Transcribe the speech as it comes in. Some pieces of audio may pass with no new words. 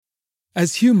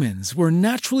As humans, we're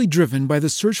naturally driven by the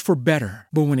search for better.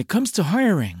 But when it comes to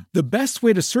hiring, the best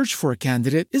way to search for a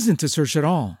candidate isn't to search at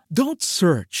all. Don't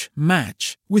search,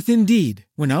 match with Indeed.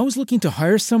 When I was looking to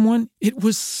hire someone, it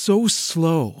was so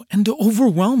slow and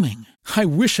overwhelming. I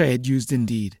wish I had used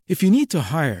Indeed. If you need to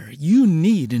hire, you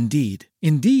need Indeed.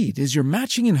 Indeed is your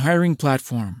matching and hiring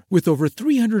platform with over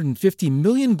 350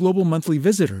 million global monthly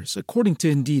visitors, according to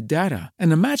Indeed data,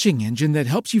 and a matching engine that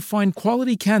helps you find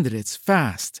quality candidates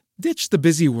fast. Ditch the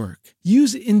busy work.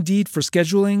 Use Indeed for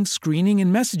scheduling, screening,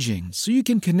 and messaging so you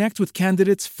can connect with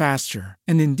candidates faster.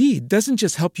 And Indeed doesn't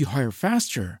just help you hire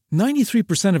faster.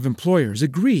 93% of employers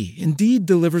agree Indeed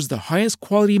delivers the highest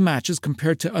quality matches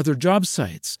compared to other job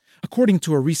sites, according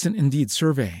to a recent Indeed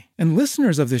survey. And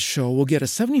listeners of this show will get a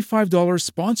 $75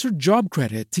 sponsored job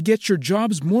credit to get your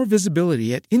jobs more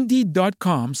visibility at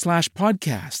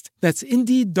Indeed.com/podcast. That's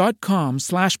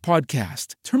Indeed.com/podcast.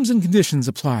 Terms and conditions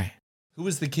apply. Who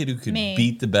was the kid who could Me.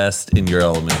 beat the best in your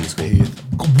elementary school?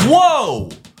 Whoa!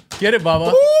 Get it,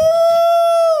 Bubba.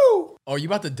 Woo! Oh, you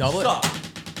about to double it? Stop.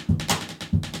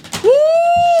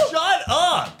 Shut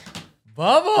up!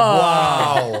 Bubba.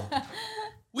 Wow.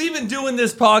 We've been doing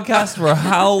this podcast for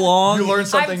how long? You learn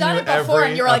something I've done new it before,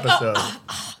 every and you were like, episode.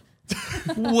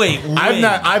 Wait.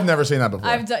 I've never seen that before.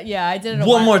 I did it.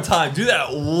 One more time. Do that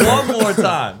one more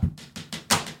time.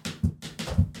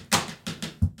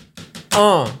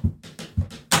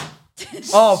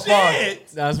 Oh fuck! Shit.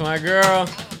 That's my girl.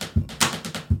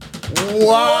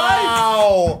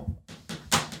 Wow.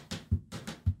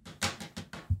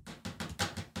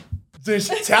 Dude,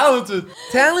 she's talented.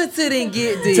 Talented and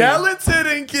get deep. Talented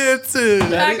and gifted.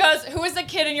 That goes, who was the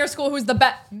kid in your school who's the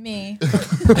best? Me.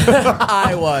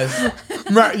 I was.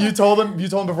 Right, you told him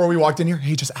before we walked in here,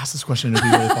 hey, just ask this question. It'd be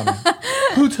really funny.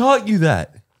 Who taught you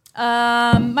that?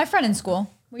 My friend in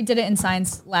school. We did it in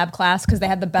science lab class because they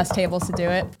had the best tables to do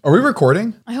it. Are we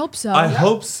recording? I hope so. I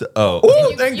hope so. Oh. Oh,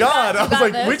 You- thank you got- God. you I was got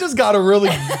like, this? we just got a really,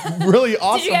 really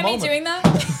awesome Did you get moment. me doing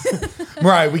that?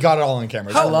 Right, we got it all on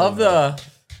camera. I love the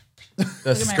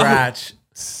scratch.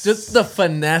 Just the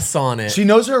finesse on it. She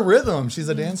knows her rhythm. She's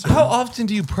a dancer. How often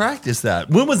do you practice that?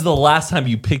 When was the last time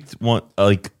you picked one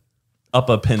up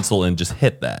a pencil and just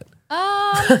hit that?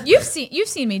 You've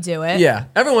seen me do it. Yeah.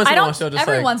 Every once I in a while, don't. she'll just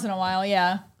Every like, once in a while,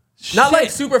 yeah. not like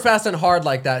Shit. super fast and hard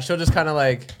like that. She'll just kind of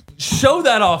like, Show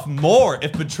that off more.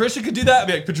 If Patricia could do that, I'd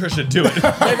be like, Patricia, do it.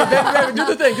 baby, do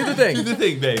the thing, do the thing. Do the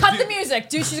thing, babe. Cut the music,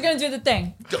 dude. She's gonna do the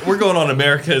thing. We're going on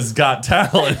America's Got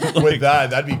Talent. With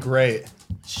that'd be great.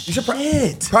 You should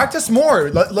practice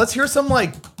more. Let's hear some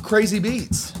like crazy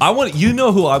beats. You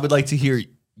know who I would like to hear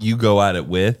you go at it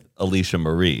with? Alicia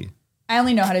Marie. I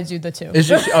only know how to do the two. Is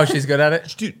she, oh, she's good at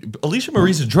it? Dude, Alicia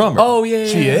Marie's a drummer. Oh, yeah.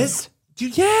 She is?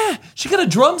 Dude, yeah. She got a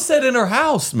drum set in her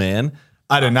house, man.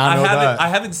 I did not know that. I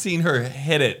haven't seen her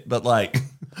hit it, but like...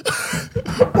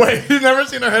 Wait, you've never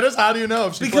seen her hit us? How do you know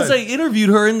if she Because played? I interviewed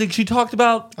her and she talked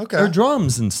about Okay. her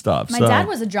drums and stuff. My so. dad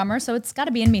was a drummer, so it's got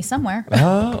to be in me somewhere.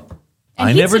 Oh. And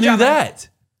I he's never a knew drummer. that.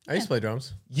 I used to play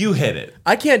drums. You hit it.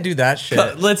 I can't do that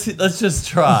shit. Let's just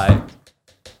try.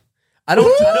 I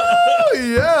don't. Oh,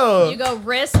 yeah. You go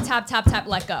wrist, tap, tap, tap,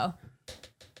 let go.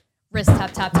 Wrist,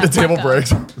 tap, tap, tap. The table let go.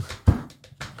 breaks.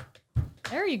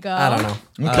 There you go. I don't know.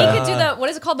 He could do the, what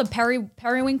is it called? The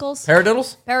periwinkles?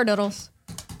 Paradiddles? Paradiddles.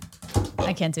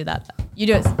 I can't do that. You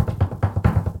do it.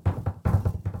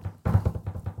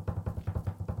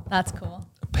 That's cool.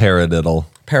 Paradiddle.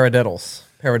 Paradiddles.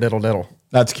 Paradiddle diddle.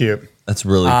 That's cute. That's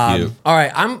really cute. All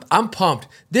right, I'm pumped.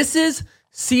 This is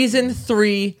season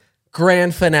 3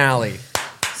 grand finale.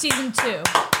 Season 2.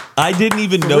 I didn't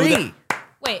even know 3. that.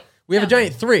 Wait. We have no. a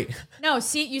giant 3. No,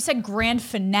 see, you said grand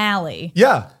finale.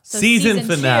 Yeah. So Season two,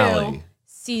 finale.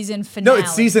 season finale. No,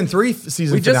 it's season 3.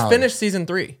 Season We just finale. finished season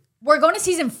 3. We're going to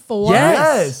season 4?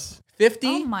 Yes. 50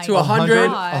 Oh my to 100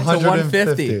 God. to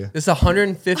 150. This is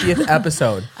 150th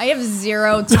episode. I have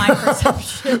zero time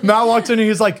perception. Matt walked in and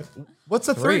he's like, what's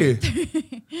a 3?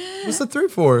 What's the 3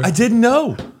 for? I didn't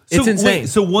know. It's insane.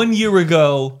 So 1 year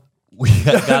ago, we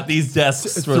got these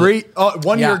desks. for 3.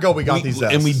 1 year Yeah. ago, we got these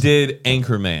desks. And we did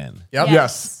Anchorman. Yep.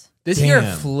 Yes. This year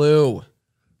Damn. flew.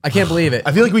 I can't believe it.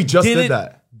 I feel like we just did it,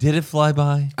 that. Did it fly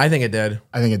by? I think it did.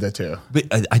 I think it did too. But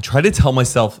I try to tell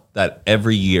myself that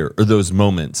every year, or those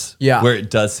moments Yeah. where it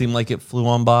does seem like it flew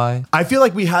on by. I feel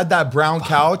like we had that brown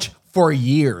couch for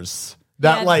years.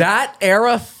 That Yeah. like That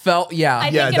era felt, I think Yeah,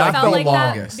 it that felt felt like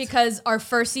longest. that because our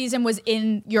first season was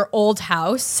in your old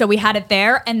house, so we had it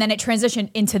there, and then it transitioned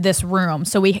into this room.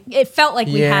 So it felt like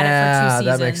we had it for 2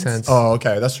 seasons. that makes sense. Oh,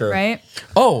 okay, that's true. Right?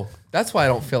 Oh, that's why I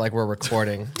don't feel like we're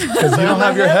recording. Because you don't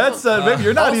have your headset, baby.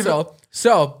 You're not even. Also,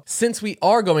 So since we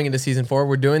are going into season 4,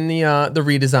 we're doing the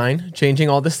redesign, changing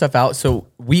all this stuff out. So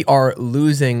we are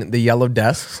losing the yellow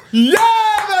desks, Yeah,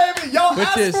 baby. Y'all Which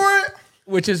asked is- for it.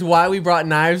 which is why we brought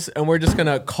knives, and we're just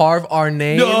gonna carve our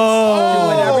names. No. Do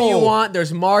whatever you want.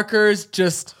 There's markers.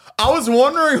 Just I was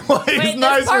wondering why Wait, these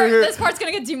knives this, were here. this part's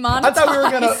gonna get demonetized. I thought we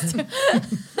were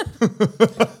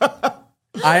gonna.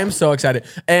 I am so excited.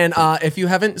 And if you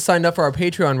haven't signed up for our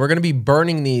Patreon, we're gonna be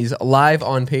burning these live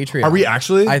on Patreon. Are we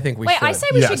actually? I think we Wait, should. I say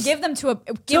we Yes. should give them to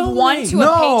give Donate. one to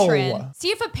No. a patron. See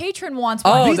if a patron wants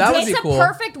one. Oh, that would it's be a cool.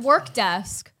 perfect work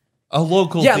desk. A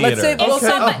local Yeah, theater. let's say- If Okay.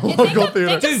 somebody, Oh, think local of, theater.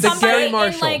 think of Dude, the somebody Gary in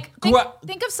Marshall. like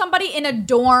think of somebody in a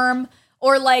dorm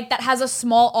or like that has a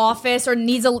small office or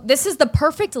needs a. This is the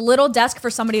perfect little desk for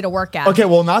somebody to work at. Okay,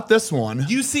 well, not this one.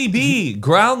 UCB,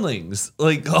 Groundlings,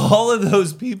 like all of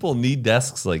those people need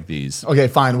desks like these. Okay,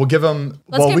 fine. We'll give them.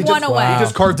 Let's give we one just, away. We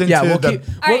just carved into Yeah, we'll the. keep.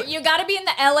 All right, you got to be in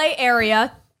the LA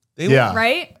area, They Yeah.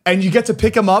 right? And you get to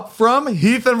pick them up from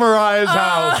Heath and Mariah's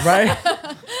house. right,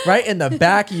 right in the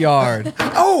backyard.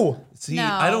 Oh, See, No.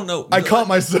 I don't know. I caught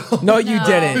myself. No, you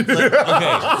didn't. Okay,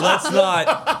 let's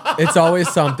not. It's always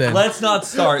something. Let's not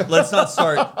start,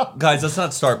 guys. Let's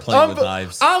not start playing with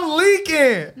knives. I'm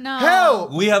leaking. No.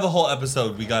 Help. We have a whole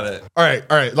episode. We gotta. All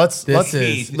right. Let's.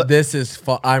 This is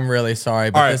fun. I'm really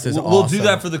sorry, but All right, this is We'll awesome. do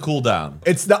that for the cool down.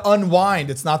 It's the unwind.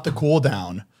 It's not the cool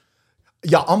down.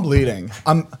 Yeah, I'm bleeding.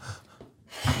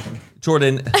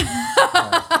 Jordan,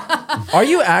 Are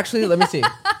you actually? Let me see.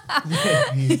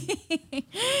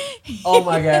 Oh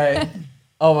my god.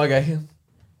 Oh my god.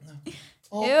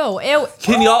 Ew.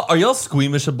 are y'all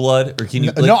squeamish of blood, or can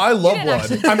you? No, I love didn't blood.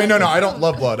 actually- I mean, no, I don't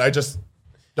love blood. I just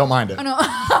don't mind it. No,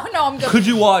 I'm good. Could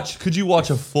you watch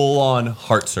a full-on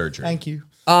heart surgery? Thank you.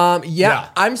 Yeah,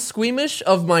 I'm squeamish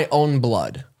of my own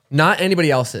blood, not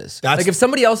anybody else's. That's- Like if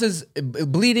somebody else is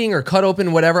bleeding or cut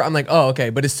open, whatever, I'm like, oh, okay.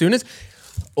 But as soon as,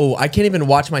 I can't even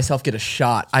watch myself get a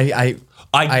shot. I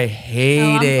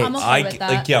hate it. I'm okay with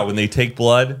that. when they take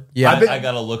blood, Yeah. I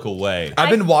gotta look away. I've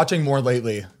been watching more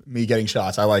lately. Me getting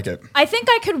shots. I like it. I think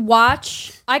I could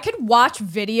watch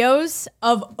videos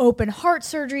of open heart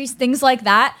surgeries, things like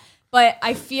that, but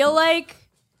I feel like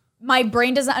my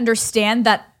brain doesn't understand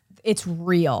that it's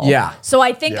real. Yeah. So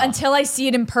I think Yeah. until I see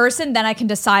it in person, then I can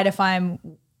decide if I'm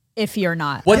iffy or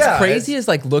not. What's Yeah, crazy is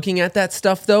like looking at that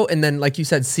stuff though, and then like you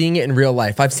said, seeing it in real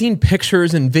life. I've seen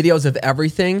pictures and videos of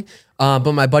everything,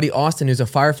 but my buddy Austin, who's a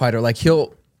firefighter, like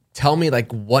he'll tell me like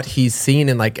what he's seen,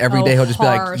 and like every day he'll just be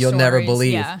horror like, "You'll never stories,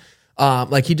 believe." yeah.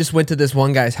 Like he just went to this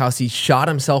one guy's house. He shot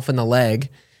himself in the leg,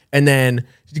 and then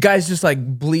the guy's just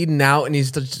like bleeding out, and he's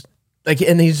just like,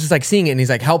 and he's just like seeing it, and he's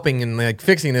like helping and like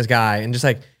fixing this guy, and just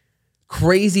like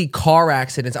crazy car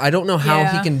accidents. I don't know how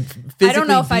Yeah. he can physically I don't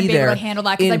know if I'd be there able to handle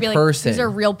that because in I'd be like, person. these are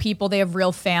real people. They have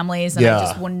real families, and Yeah. I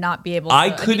just would not be able to. I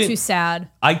I'd be couldn't- too sad.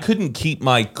 I couldn't keep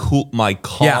my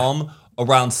calm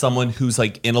around someone who's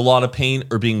like in a lot of pain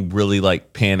or being really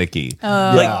like panicky.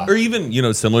 Yeah. Or even,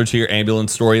 similar to your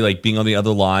ambulance story, like being on the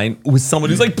other line with someone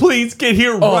who's like, please get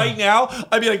here right now.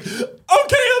 I'd be like, okay,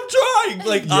 I'm trying.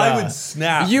 Like I would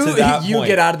snap You to that point.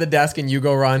 get out of the desk and you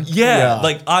go run. Yeah, Yeah.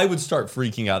 like I would start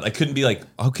freaking out. I couldn't be like,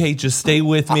 okay, just stay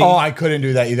with me. Oh, I couldn't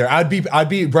do that either. I'd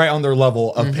be right on their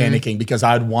level of panicking because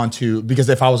I'd want to, because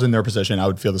if I was in their position, I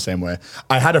would feel the same way.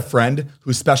 I had a friend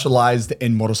who specialized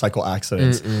in motorcycle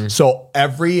accidents. So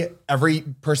every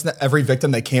person, every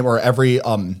victim that came, or every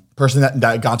person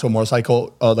that got into a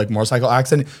motorcycle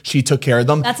accident, she took care of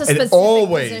them. That's a And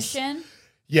specific position.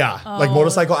 Yeah, like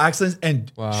motorcycle accidents, and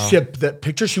shit, the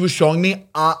picture she was showing me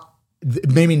it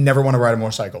made me never want to ride a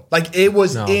motorcycle. Like it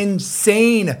was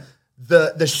insane.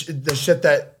 The shit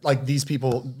that like these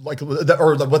people like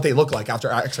or what they look like after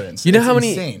accidents. You know It's how many?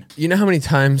 insane. You know how many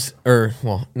times, or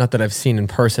well, not that I've seen in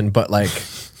person, but like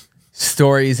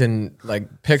stories and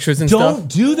like pictures and Don't stuff.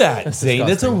 do that, Zane.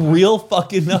 That's a real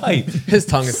fucking knife. His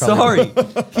tongue is probably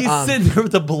Sorry. He's sitting there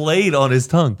with a blade on his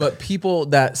tongue. But people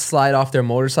that slide off their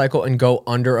motorcycle and go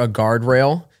under a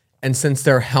guardrail, and since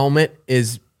their helmet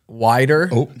is wider,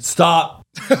 Stop.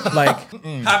 like,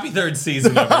 Happy third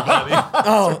season, everybody.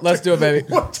 oh, let's do it, baby.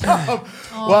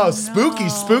 Wow,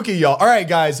 spooky, y'all. All right,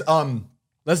 guys.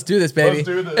 Let's do this, baby. Let's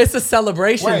do this. It's a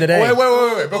celebration today.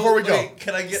 Wait. Before we go, Wait,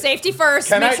 can I get? Safety first.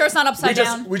 Make sure it's not upside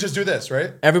down. We just do this,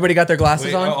 right? Everybody got their glasses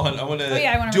Wait, on? I want to. Oh,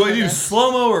 yeah, I wanna do I record do this.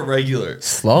 slow mo or regular?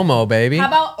 Slow mo, baby. How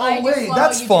about I do wait, slow,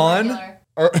 that's you do fun. regular?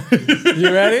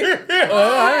 You ready?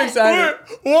 I'm excited.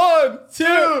 1, 2,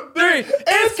 3.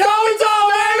 It's going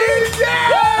on, baby!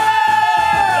 Yeah!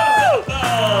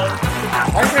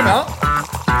 I came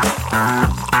out.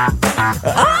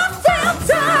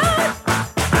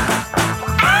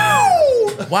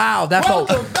 Wow, that felt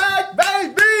Welcome back,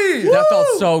 baby! that felt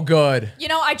so good. You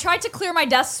know, I tried to clear my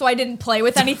desk so I didn't play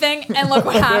with anything, and look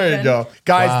what happened. There you go.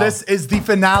 Guys, this is the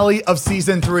finale of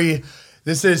season 3.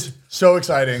 This is so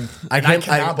exciting. I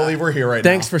cannot believe we're here right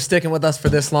Thanks now. for sticking with us for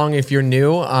this long. If you're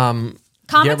new, Comment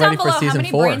get ready down for below how season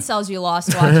many 4. brain cells you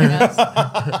lost watching us.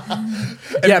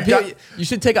 Yeah, you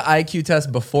should take an IQ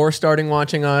test before starting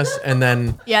watching us, and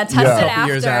then Yeah, test Yeah. it Couple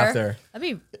years after.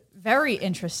 That'd be very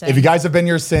interesting. If you guys have been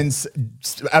here since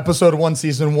episode 1,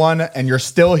 season 1, and you're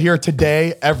still here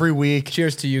today, every week,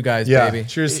 cheers to you guys, yeah, baby.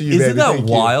 cheers to you, Isn't baby. that Thank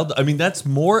you. wild? I mean, that's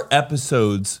more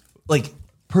episodes like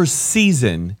per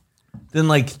season than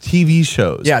like TV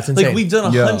shows. Yeah, it's insane. Like we've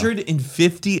done Yeah.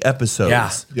 150 episodes.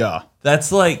 Yeah. Yeah.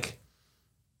 That's like,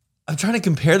 I'm trying to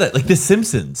compare that, like The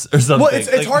Simpsons or something. Well,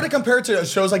 it's Like, hard to compare to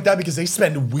shows like that because they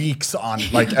spend weeks on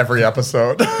like every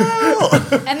episode.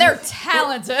 and they're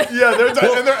talented. Yeah,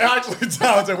 they're actually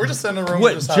talented. We're just sitting in a room.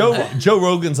 What just having- Joe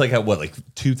Rogan's like at what, like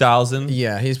 2000?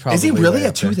 Yeah, he's probably. Is he really way at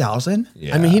up there. 2000?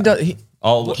 Yeah. I mean, he does. He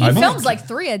Films like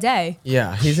 3 a day.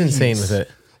 yeah, he's insane with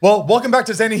it. Well, welcome back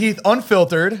to Zane and Heath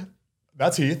Unfiltered.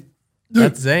 That's Heath.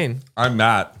 That's Zane, I'm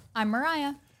Matt. I'm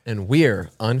Mariah. and we're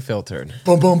unfiltered.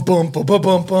 Boom, boom, boom, boom, boom,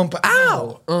 boom, boom.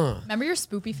 Ow! Remember your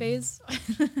spoopy phase?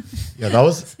 Yeah, that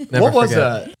was. Never what was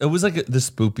forget. that? It was like the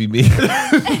spoopy me.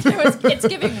 It's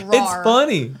giving raw. It's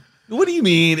funny. What do you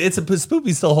mean? It's a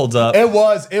spoopy still holds up. It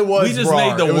was. We just raw.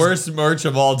 made the It was- worst merch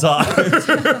of all time.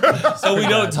 So we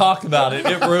don't talk about it.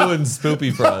 It ruins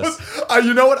spoopy for us.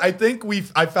 You know what? I think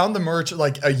I found the merch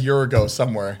like a year ago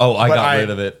somewhere. Oh, I But got rid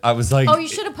of it. I was like, Oh, you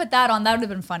should have put that on. That would have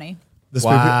been funny. The spoopy.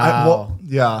 Wow.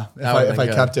 Yeah. That would've If been I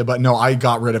good. kept it, but no, I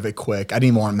got rid of it quick. I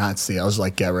didn't want Matt to see. I was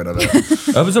like, get rid of it.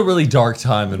 that was a really dark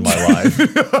time in my life.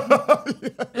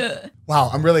 Wow,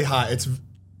 I'm really hot.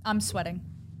 I'm sweating.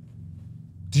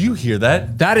 Do you hear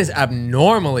that? That is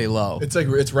abnormally low. It's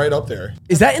right up there.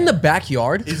 Is that in the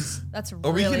backyard? That's we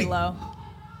really getting- low.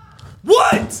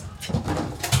 What?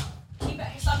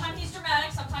 Sometimes he's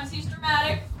dramatic. Sometimes he's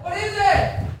dramatic. What is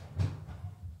it?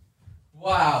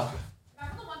 Wow.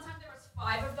 Remember the one time there was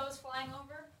 5 of those flying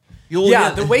over? Yeah,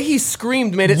 the way he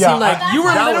screamed made it Yeah, seem like you were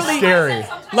that was literally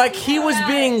scary. like he was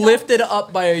being lifted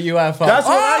up by a UFO. That's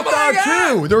what I Oh my thought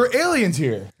God! too. There were aliens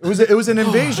here. It was an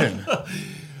invasion.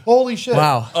 Holy shit!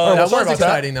 Wow, Oh, that sorry was about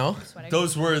that. exciting though.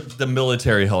 Those were the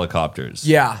military helicopters.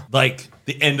 Yeah. Like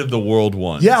the end of the world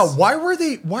ones. Yeah, why were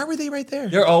they right there?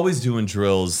 They're always doing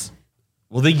drills.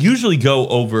 Well, they usually go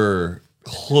over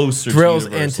closer Drills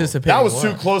to Universal. anticipating. That was what?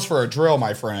 too close for a drill,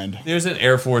 my friend. There's an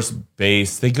Air Force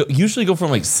base. They usually go from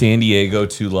like San Diego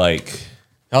to like,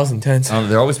 That was intense.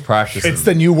 they're always practicing. It's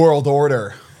the New World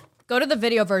Order. Go to the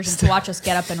video version to watch us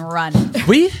get up and run.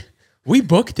 We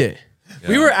booked it.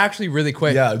 We were actually really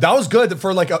quick. Yeah, that was good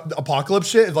for like apocalypse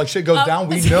shit. If like shit goes down,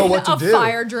 we know what to a do.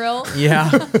 fire drill. Yeah.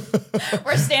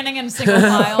 We're standing in single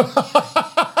file.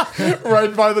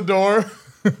 Right by the door.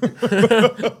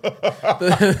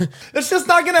 It's just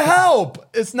not gonna help.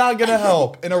 It's not gonna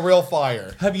help in a real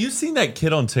fire. Have you seen that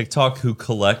kid on TikTok who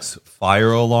collects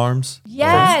fire alarms?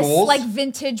 Yes, schools? like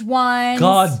vintage ones.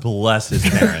 God bless his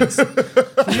parents.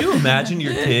 Can you imagine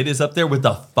your kid is up there with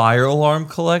a fire alarm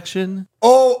collection?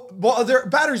 Oh, well, their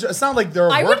batteries. It's not like they're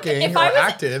I would, working if or I was,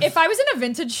 active. If I was in a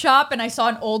vintage shop and I saw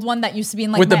an old one that used to be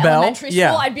in like With the my bell? elementary school,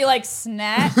 Yeah. I'd be like,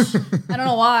 snatch. I don't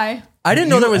know why. I didn't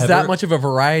know You there was that ever- much of a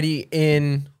variety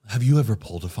in. Have you ever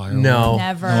pulled a fire No. alarm?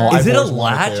 Never. No, Is it a always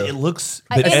wanted latch? to. It looks.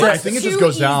 It but looks think it just too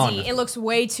goes easy. down. It looks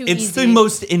way too easy. it's the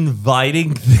most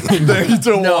inviting thing. They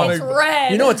don't No. wanna- It's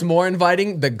red. You know what's more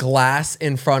inviting? The glass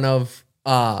in front of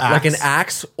like an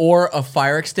axe or a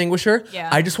fire extinguisher. Yeah.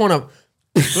 I just want to.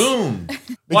 Boom.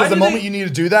 because the moment you need to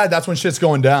do that, that's when shit's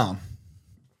going down.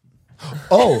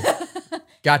 Oh,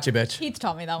 Gotcha, bitch. Heath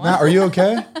taught me that one. Matt, are you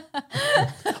okay?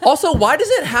 Also, why does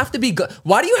it have to be?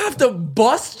 Why do you have to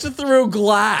bust through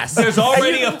glass? There's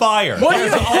already a fire. What do you-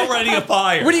 There's already a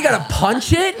fire. What do you gotta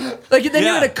punch it? Like then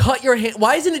Yeah. you're gonna cut your hand.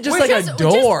 Why isn't it just like just, a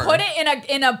door? Just put it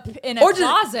in a Or just-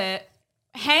 closet.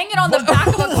 Hang it on the back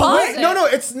of a closet. Wait,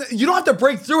 no, you don't have to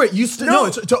break through it. No,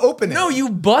 it's to open it. No, you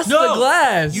bust No, the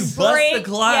glass. You bust the Break-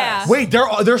 glass. yeah. Wait,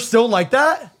 they're still like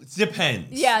that? It depends.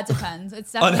 Yeah, it depends.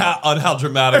 It's On definitely. how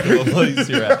dramatic of a place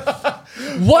you're at.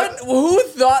 What? Who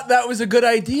thought that was a good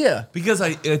idea? Because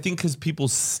I think because people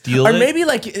steal Or it. maybe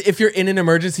like if you're in an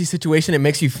emergency situation, it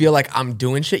makes you feel like I'm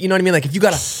doing shit. You know what I mean? Like if you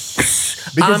gotta,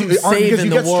 I'm because saving you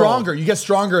the get world. stronger. You get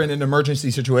stronger in an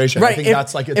emergency situation. I Right. think If,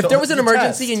 that's like if there was an it's a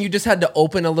emergency test. and you just had to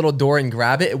open a little door and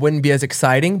grab it, it wouldn't be as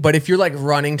exciting. But if you're like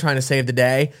running, trying to save the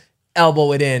day,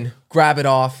 elbow it in, grab it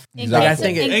off. In Like, I case,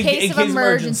 think in it, case of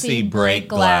emergency, break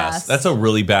glass. That's a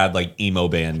really bad like emo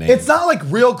band name. It's not like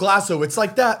real glass though. It's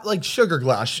like that like sugar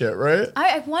glass shit, right?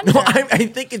 I wonder. I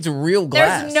think it's real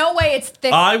glass. There's no way it's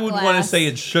thick. I would glass. want to say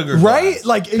it's sugar Right? glass.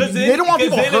 Like, 'Cause they don't want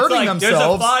people because then it's hurting like, themselves.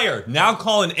 There's a fire. Now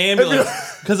call an ambulance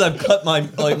because I've cut my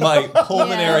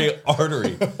pulmonary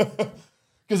artery.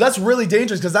 Because that's really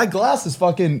dangerous. Because that glass is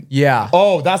fucking. Yeah.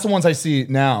 Oh, that's the ones I see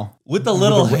now. With the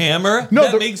little hammer, No,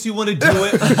 that the- makes you want to do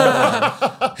it.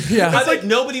 Yeah. I think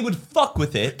nobody would fuck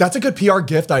with it. That's a good PR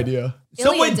gift idea.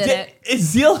 Ilya did it. It's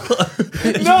Zilla.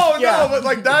 No, but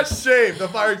like that shape, the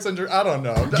fire extinguisher. I don't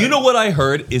know. You know what I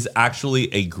heard is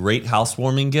actually a great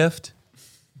housewarming gift?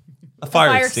 A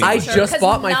fire extinguisher. I just 'Cause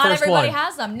bought my not first everybody one.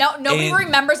 has them. No, nobody And-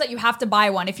 remembers that you have to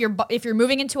buy one. If you're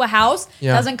moving into a house,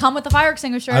 Yeah. it doesn't come with a fire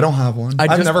extinguisher. I don't have one. I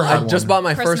I've just, never had I one. just bought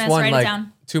my Christmas, first one write it like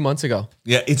down. 2 months ago.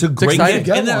 Yeah, it's a great exciting. gift.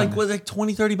 And Get they're one. like, what, like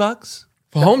 $20-$30?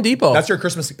 For Home Depot. That's your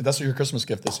Christmas. That's your Christmas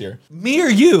gift this year Me or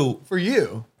you? for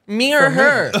you. me or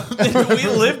her. We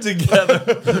live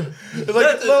together.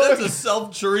 Like, That's a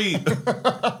self-treat.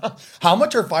 how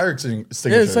much are fire Yeah,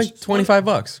 extinguishers? it's like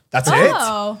 $25. That's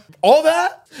Oh. it. All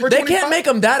that? For They 25? can't make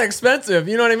them that expensive.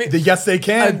 You know what I mean? Yes, they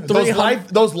can. Those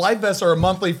 300 life vests are a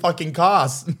monthly fucking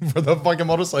cost for the fucking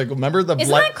motorcycle. Remember the Isn't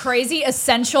that crazy?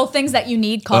 Essential things that you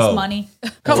need cost Oh. money.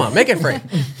 Come on, make it free.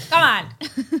 Come on.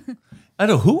 I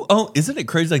know who. Oh, isn't it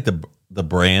crazy? Like the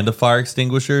brand of fire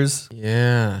extinguishers.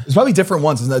 Yeah. It's probably different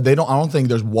ones. Isn't it? They don't. I don't think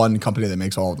there's one company that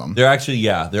makes all of them. There actually,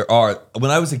 yeah, there are.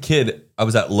 When I was a kid, I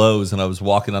was at Lowe's and I was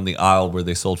walking on the aisle where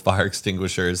they sold fire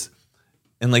extinguishers,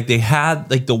 and like they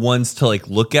had like the ones to like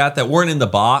look at that weren't in the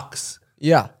box,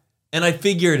 Yeah. and I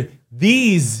figured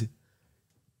these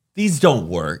don't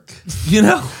work, you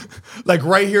know. Like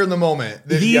right here in the moment.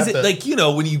 You These have to- like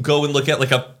when you go and look at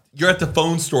like you're at the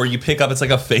phone store, you pick up, it's like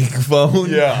a fake phone,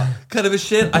 Yeah. kind of a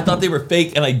shit. I thought they were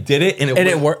fake, and I did it, and it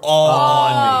it worked worked.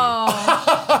 on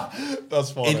me.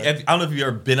 That's funny. And I don't know if you've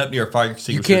ever been up near a fire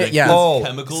extinguisher. can't- that yeah. kills oh,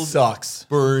 chemicals, sucks.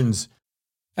 burns.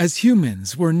 As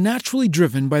humans, we're naturally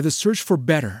driven by the search for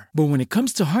better. But when it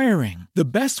comes to hiring, the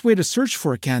best way to search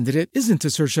for a candidate isn't to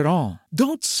search at all.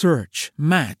 Don't search,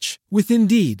 match with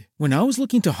Indeed. When I was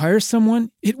looking to hire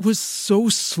someone, it was so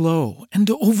slow and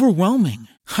overwhelming.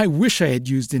 I wish I had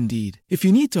used Indeed. If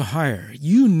you need to hire,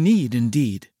 you need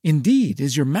Indeed. Indeed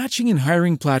is your matching and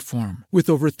hiring platform with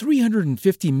over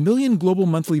 350 million global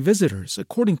monthly visitors,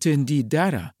 according to Indeed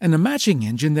data, and a matching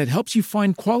engine that helps you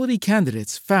find quality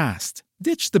candidates fast.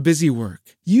 Ditch the busy work.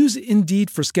 Use Indeed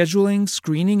for scheduling,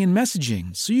 screening, and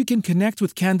messaging so you can connect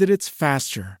with candidates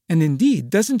faster. And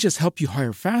Indeed doesn't just help you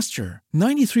hire faster.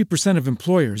 93% of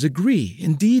employers agree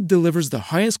Indeed delivers the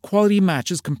highest quality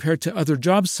matches compared to other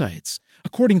job sites,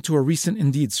 according to a recent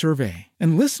Indeed survey.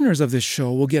 And listeners of this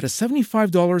show will get a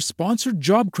 $75 sponsored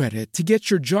job credit to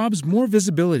get your jobs more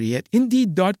visibility at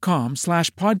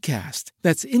Indeed.com/podcast.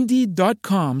 That's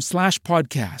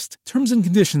Indeed.com/podcast. Terms and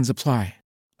conditions apply.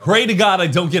 Pray to God I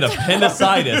don't get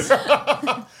appendicitis.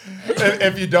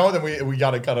 If you don't, then we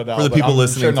got to cut it out. For the but people I'm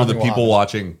listening, sure for the nothing will people happen.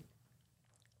 watching.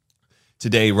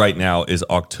 Today, right now, is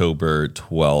October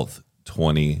 12th,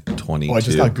 2022. Oh, I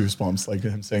just got goosebumps like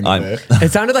him saying I'm- that.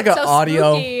 It sounded like an So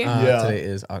audio. spooky. Yeah. Today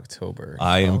is October.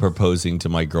 I am proposing to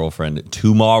my girlfriend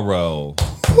tomorrow.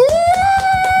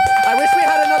 I wish we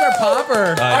had another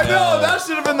popper. I know that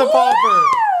should have been the popper.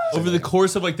 Over the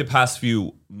course of like the past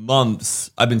few months,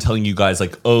 I've been telling you guys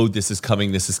like, oh, this is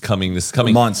coming, this is coming, this is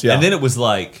coming. Months, yeah. And then it was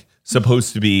like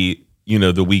supposed to be,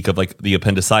 the week of like the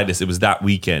appendicitis. It was that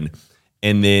weekend.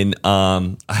 And then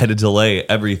I had to delay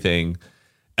everything.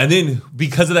 And then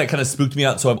because of that kind of spooked me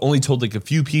out. So I've only told like a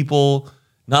few people,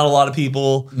 not a lot of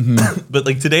people. But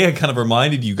like today I kind of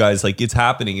reminded you guys like it's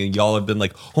happening and y'all have been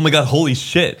like, oh my God, holy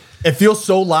shit. It feels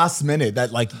so last minute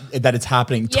that it's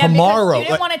happening Yeah, tomorrow. because you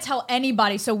didn't want to tell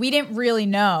anybody, so we didn't really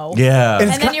know. Yeah. And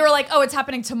And then you were like, "Oh, it's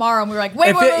happening tomorrow," and we were like, "Wait,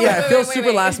 It wait, fe- wait, yeah, wait, it feels wait, super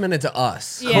wait. last minute to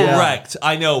us. Yeah. Correct.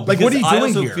 I know. like, what are you because doing I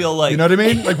also here? feel like you know what I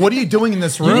mean? Like, what are you doing in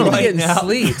this You room? need to Right get now.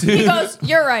 sleep. He goes,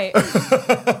 "You're right."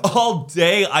 all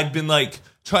day I've been like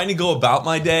trying to go about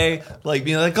my day, like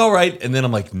being like, all right. And then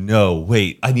I'm like, no,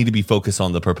 wait, I need to be focused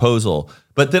on the proposal.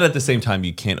 But then at the same time,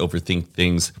 you can't overthink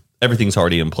things. Everything's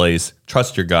already in place.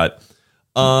 Trust your gut.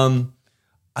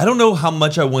 I don't know how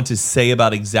much I want to say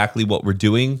about exactly what we're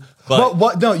doing, but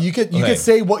What? No, you could Okay.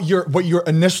 say what you're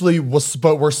initially were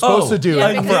supposed to do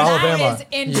Yeah, for because Alabama. that is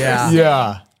interesting.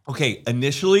 Yeah. okay,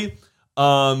 initially,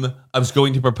 I was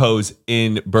going to propose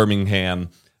in Birmingham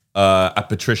at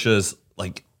Patricia's,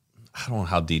 like, I don't know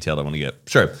how detailed I want to get.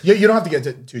 Sure. You don't have to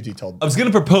get too detailed. I was going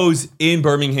to propose in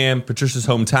Birmingham, Patricia's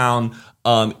hometown.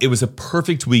 It was a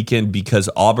perfect weekend because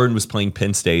Auburn was playing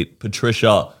Penn State.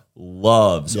 Patricia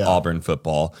loves Auburn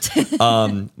football.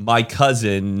 My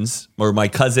cousin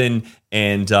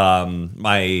and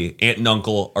my aunt and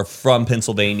uncle are from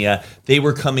Pennsylvania. They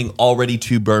were coming already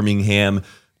to Birmingham,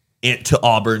 to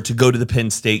Auburn to go to the Penn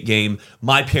State game.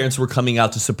 My parents were coming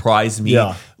out to surprise me.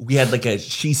 Yeah. We had like a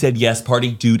she said yes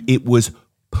party. Dude, it was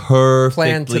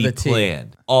perfectly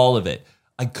planned. All of it.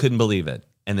 I couldn't believe it.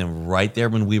 And then right there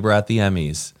when we were at the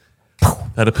Emmys,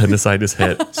 that appendicitis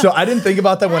hit. So I didn't think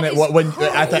about that when at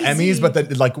the Emmys, but then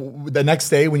like the next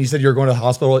day when you said you were going to the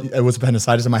hospital, it was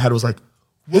appendicitis. And my head was like,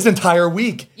 this entire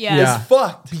week is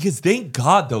fucked. Because thank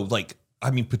God though, like, I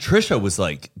mean, Patricia was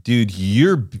like, dude,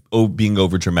 you're being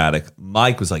over dramatic.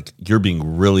 Mike was like, you're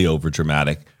being really over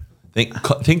dramatic.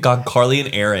 Thank God Carly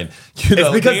and Aaron,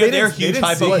 because they're huge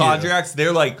hypochondriacs.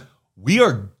 They're like, we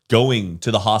are going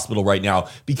to the hospital right now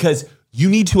because you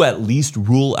need to at least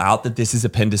rule out that this is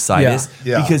appendicitis.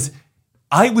 Yeah. Because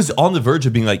I was on the verge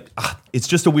of being like, it's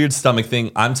just a weird stomach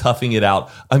thing. I'm toughing it out.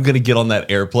 I'm going to get on that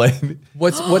airplane.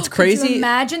 What's crazy? Could you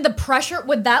imagine the pressure?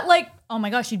 Would that like, oh my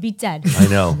gosh, you'd be dead. I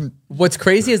know. What's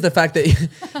crazy is the fact that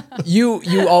you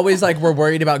always like were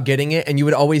worried about getting it, and you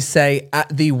would always say at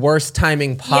the worst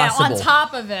timing possible. Yeah, on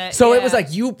top of it. So it was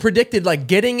like you predicted like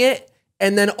getting it,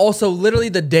 and then also literally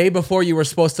the day before you were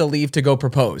supposed to leave to go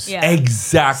propose. Yeah.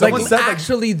 Exactly. Like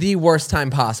actually the worst time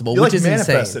possible, You which like is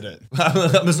manifested insane. it. I'm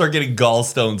going to start getting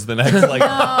gallstones the next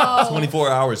like 24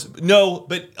 hours. No,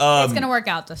 but it's gonna work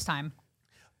out this time.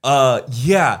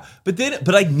 yeah,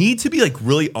 but I need to be like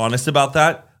really honest about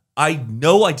that. I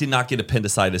know I did not get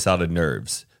appendicitis out of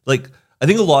nerves. Like I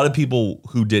think a lot of people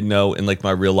who did know in like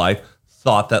my real life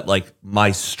thought that like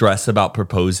my stress about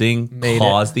proposing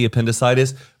caused the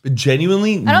appendicitis, but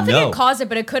genuinely I don't think it caused it,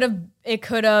 but it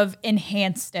could have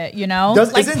enhanced it, you know?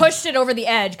 Pushed it over the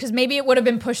edge, because maybe it would have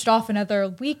been pushed off another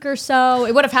week or so.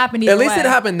 It would have happened either way. At least it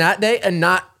happened that day and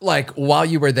not like while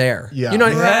you were there. Yeah. You know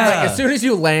what I mean? Yeah. Like as soon as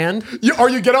you land.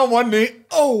 You get on one knee.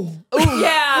 Oh,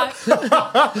 Yeah. boom.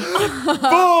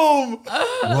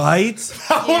 right?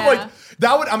 Yeah.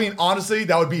 That would, I mean, honestly,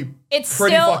 that would be It's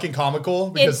pretty still- fucking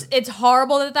comical because It's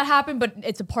horrible that happened, but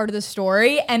it's a part of the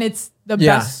story, and it's the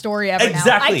best story ever.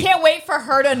 Exactly. Now. I can't wait for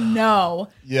her to know.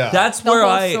 That's The where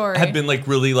whole I story. have been like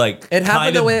really like It happened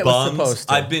kind the of way it was bummed. supposed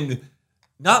to. I've been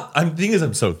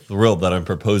I'm so thrilled that I'm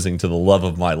proposing to the love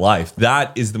of my life.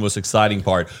 That is the most exciting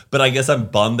part. But I guess I'm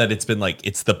bummed that it's been like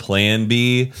it's the plan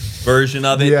B version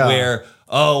of it where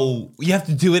you have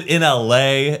to do it in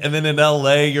LA, and then in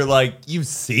LA you're like, you've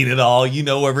seen it all, you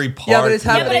know every part. Yeah, but it's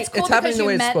Yeah, happening. but it's cool happening because the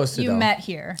way it's supposed to. you though. met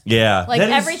here. Yeah, Like that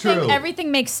is everything, true.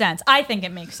 everything makes sense. I think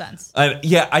it makes sense.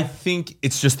 I think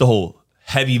it's just the whole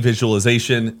heavy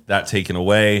visualization that taken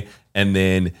away, and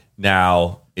then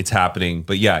now it's happening.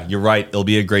 But yeah, you're right. It'll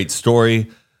be a great story.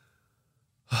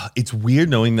 It's weird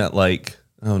knowing that like,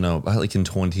 oh no, like in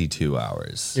 22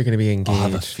 hours, You're gonna be I'll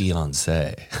have a engaged.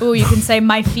 fiance. Ooh, you can say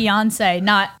my fiance,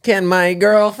 not. Can my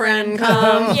girlfriend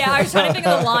come? Yeah, I was trying to think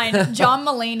of the line. John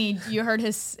Mulaney, you heard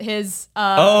his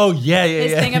Oh yeah,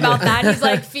 his thing about that. He's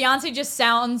like, fiance just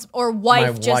sounds, or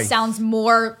wife My just wife. sounds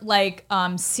more like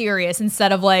serious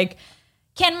instead of like,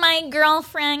 can my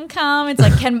girlfriend come? It's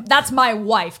like, that's my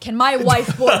wife. Can my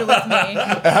wife board with me?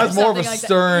 It has more of a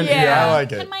stern- yeah, I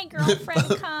like it. Can my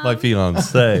girlfriend come? my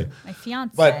fiance. My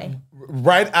fiance. But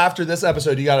right after this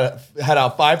episode, you gotta head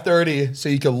out 5:30 so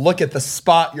you can look at the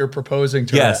spot you're proposing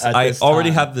to. Yes, her at I this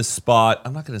already time. have the spot.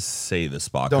 I'm not going to say the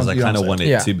spot because I Don't kind of say want it.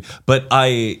 it to. But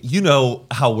you know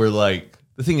how we're like.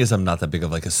 The thing is, I'm not that big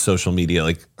of like a social media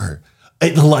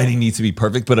the lighting needs to be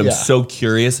perfect. But I'm so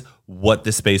curious what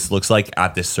the space looks like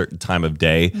at this certain time of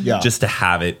day, just to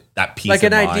have it that piece Like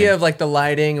of an mind. idea of like the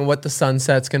lighting and what the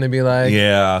sunset's gonna be like.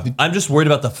 Yeah, I'm just worried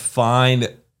about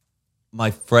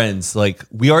my friends. Like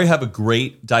we already have a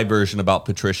great diversion about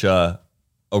Patricia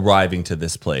arriving to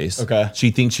this place. Okay.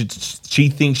 She thinks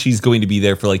she's going to be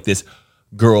there for like this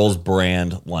girls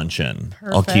brand luncheon.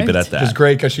 I'll keep it at that. It's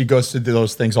great because she goes to do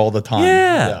those things all the time.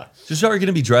 Yeah. She's already going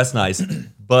to be dressed nice,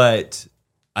 but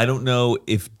I don't know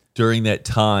if during that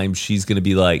time she's going to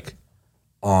be like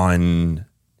on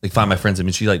like find my friends. I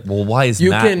mean, she's like, well, why is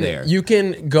Matt there? You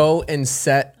can go and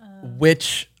set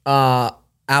which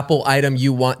Apple item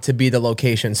you want to be the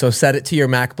location. So set it to your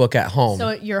MacBook at home.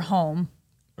 so you're home.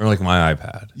 Or like my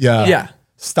iPad. Yeah. Yeah.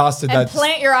 Stas did And that.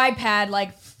 plant your iPad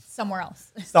like somewhere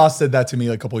else. Stas did that to me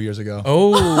like a couple years ago.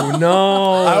 Oh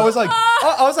no. I was like,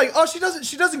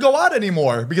 she doesn't go out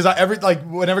anymore because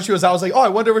whenever she was out, I was like, oh, I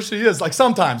wonder where she is. Like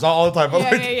sometimes, not all the time. But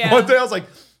Yeah. One day I was like,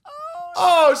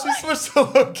 oh, she switched the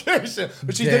location.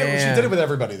 But she did it. She Damn. did it with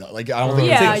everybody though. Like I don't think.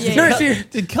 Yeah.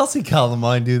 Did Kelsey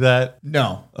Calamine do that?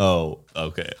 No. Oh,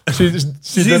 okay. She She's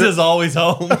did it. always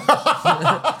home.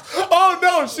 Oh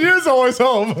no, No, she is always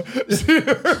home.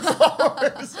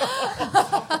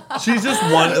 She's just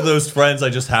one of those friends I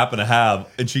just happen to have,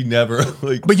 and she never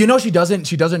like. But you know, she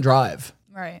doesn't drive.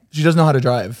 Right. She doesn't know how to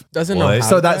drive. Doesn't know What? how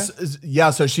So to that's drive? yeah.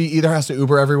 So she either has to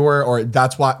Uber everywhere, or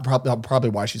that's why probably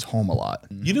why she's home a lot.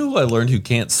 You know who I learned who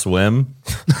can't swim?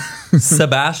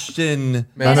 Sebastian.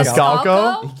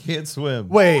 Maniscalco? He can't swim.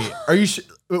 Wait, are you?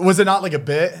 Was it not like a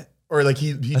bit, or like he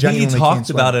I think he genuinely talked can't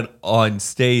swim? about it on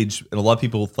stage, and a lot of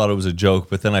people thought it was a joke.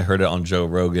 But then I heard it on Joe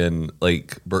Rogan,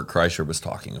 like Bert Kreischer was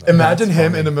talking about. Imagine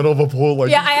him in the middle of a pool, like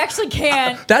Yeah, I actually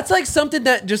can't. That's like something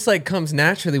that just like comes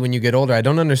naturally when you get older. I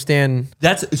don't understand.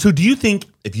 That's so. Do you think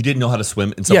if you didn't know how to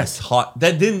swim and someone Yes. taught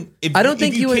that, then if, I don't if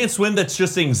think you you would- can't swim, that's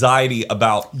just anxiety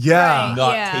about yeah.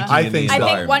 not Yeah. taking I in think the I so. think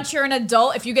environment. once you're an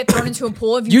adult, if you get thrown into a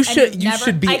pool, if You and should- you've you never,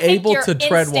 should be I think able your to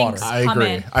tread water. instincts I come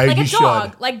agree. in. I- like you a dog.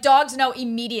 should. Like dogs know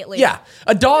immediately. Yeah,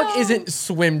 a dog No. isn't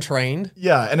swim trained.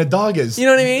 Yeah, and a dog is. You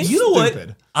know what I mean? You know what?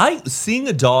 Stupid. Seeing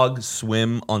a dog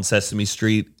swim on Sesame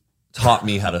Street taught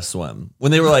me how to swim.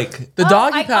 When they were like, The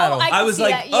doggy paddle. I I can was see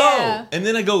like, that, yeah. oh, and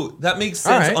then I go, that makes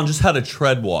sense Alright. on just how to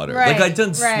tread water. Right, Like I'd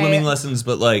done right. swimming lessons,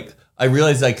 but like I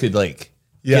realized I could like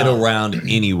get Yeah. around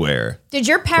anywhere. Did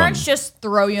your parents just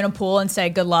throw you in a pool and say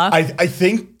good luck? I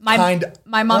think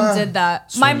My mom did that.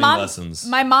 My Swimming mom lessons.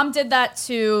 My mom did that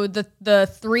to the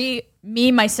three,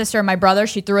 me, my sister, and my brother.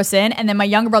 She threw us in, and then my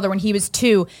younger brother, when he was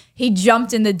 2, he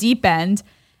jumped in the deep end,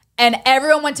 and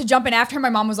everyone went to jump in after him. My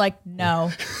mom was like,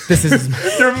 "No, This is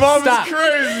Your mom Stop. is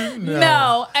crazy.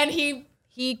 no," and he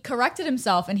corrected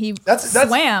himself and he That's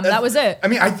swam. That was it. I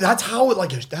mean, that's how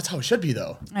it should be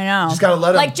though. I know. Just gotta let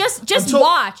 'em- like just until-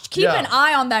 watch. Keep yeah. an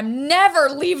eye on them. Never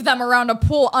leave them around a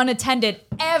pool unattended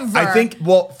ever. I think,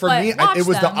 well, for But me, watch it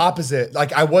was the them. opposite.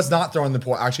 Like, I was not throwing the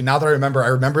pool. Actually, now that I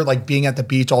remember like being at the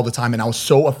beach all the time, and I was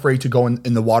so afraid to go in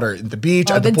the water, at the beach,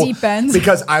 Oh, at the the pool, deep ends.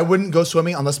 because I wouldn't go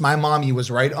swimming unless my mommy was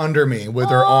right under me with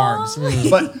her arms.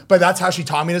 But that's how she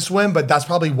taught me to swim. But that's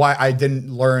probably why I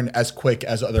didn't learn as quick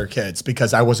as other kids,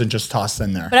 because I wasn't just tossed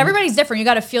in there. But everybody's different. You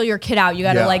got to feel your kid out. You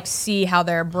got to Yeah. like see how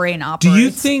their brain operates. Do you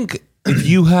think if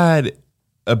you had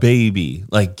a baby,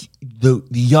 like the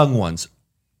young ones,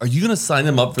 are you gonna sign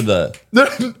them up for the?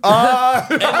 I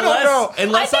don't know. I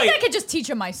Unless think I could just teach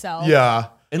it myself. Yeah.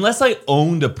 unless I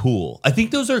owned a pool. I think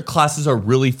those are classes are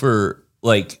really for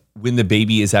like when the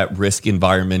baby is at risk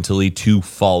environmentally to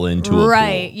fall into a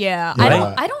Right. pool. Yeah.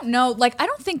 Right? I don't know. Like I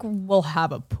don't think we'll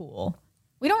have a pool.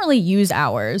 We don't really use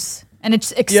ours, and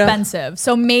it's expensive.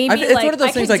 So maybe it's like one of those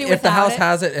I things could like do if the without house it.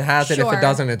 has it, it has it. If Sure. it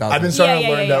doesn't, it doesn't. I've been starting Yeah,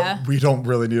 to learn yeah, that we don't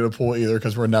really need a pool either,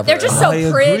 because we're never. They're just so I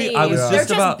agree. pretty. I was They're just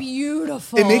just about-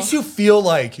 beautiful. It makes you feel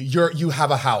like you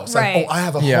have a house. Right. Like, oh, I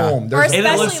have a Yeah. home. Or There's And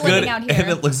it looks Especially good. living out here. And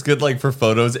it looks good, like for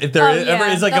photos. If there Oh, ever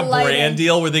yeah, is like the a lighting. brand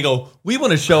deal where they go, we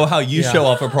want to show how you show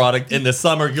off a product in the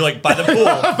summer. You're like by the pool.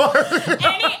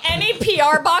 any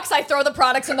PR box, I throw the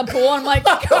products in the pool. And I'm like,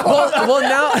 well,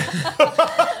 now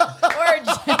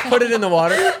gorgeous. put it in the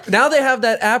water. Now they have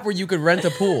that app where you could rent a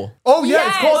pool. Oh yeah,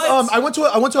 it's Yes. called. I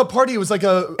went to a party. It was like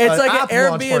It's like app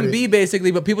an launch party. Airbnb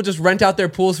basically, but people just rent out their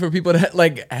pools for people to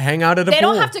like hang out at a They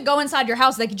pool. don't have to go inside your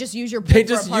house. They can just use your pool. They for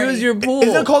just a party. use your pool.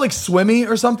 Isn't it called like Swimmy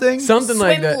or something? Something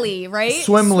like that. Swimly, right?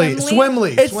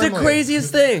 Swimly. It's the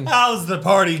craziest thing. How's the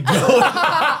party going?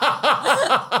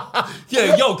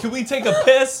 Yeah, yo, can we take a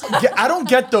piss? Yeah, I don't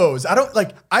get those. I don't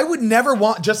like. I would never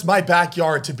want just my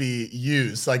backyard to be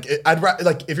used. Like,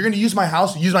 like if you're gonna use my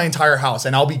house, use my entire house,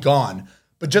 and I'll be gone.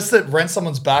 But just to rent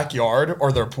someone's backyard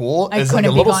or their pool I is like couldn't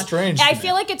a be little gone. strange. I to me.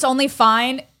 feel like it's only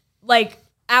fine. Like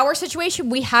our situation,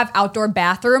 we have outdoor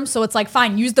bathrooms, so it's like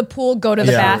fine. Use the pool, go to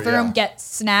the Yeah, bathroom, yeah. get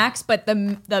snacks. But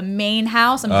the main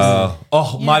house, I'm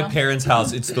just My know? parents'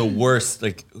 house, it's the worst.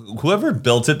 Like whoever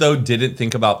built it though didn't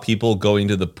think about people going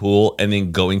to the pool and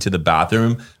then going to the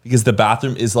bathroom, because the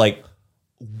bathroom is like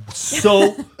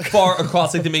so far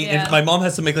across like the main. Yeah. And my mom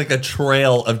has to make like a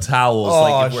trail of towels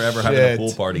like if we're ever having a shit.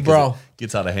 pool party, 'cause Bro. it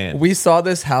gets out of hand. We saw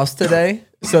this house today.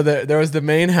 So there was the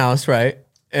main house, right?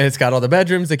 And it's got all the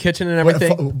bedrooms, the kitchen, and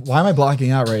everything. Why am I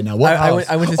blocking out right now? What I house?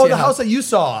 went to see oh, a the house. house that you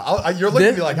saw. You're looking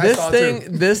at me like I saw it too.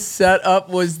 This setup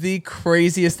was the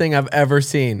craziest thing I've ever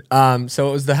seen. So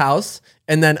it was the house,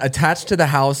 and then attached to the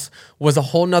house was a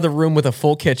whole nother room with a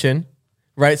full kitchen,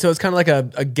 right? So it's kind of like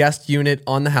a guest unit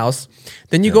on the house.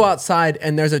 Then you go outside,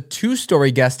 and there's a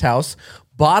 2-story guest house.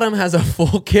 Bottom has a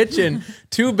full kitchen,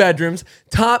 2 bedrooms.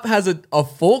 Top has a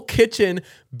full kitchen,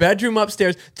 bedroom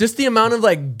upstairs. Just the amount of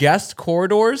like guest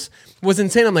corridors was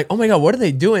insane. I'm like, oh my God, what are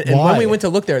they doing? And when we Why? went to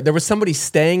look there was somebody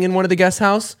staying in one of the guest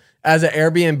house as an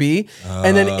Airbnb.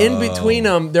 And then in between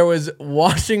them, there was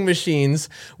washing machines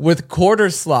with quarter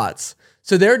slots.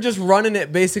 So they're just running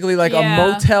it basically like a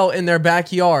motel in their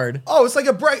backyard. Oh, it's like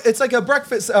a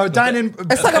breakfast dine-in.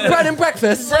 It's like a bread and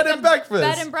breakfast. bread and breakfast.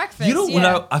 Bed and breakfast. You know, when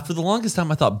I for the longest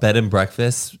time, I thought bed and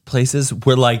breakfast places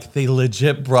were like they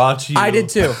legit brought you. I did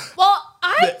too. Well,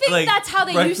 I think Like, that's how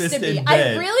they used to breakfast be. in I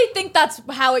bed. really think that's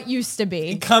how it used to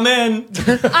be. Come in.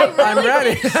 I really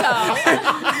ready. think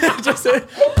so. Just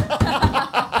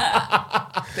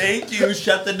Thank you.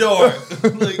 Shut the door.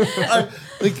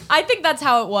 I think that's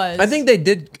how it was. I think they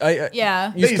did.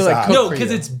 Yeah. Used to They like used cook No, for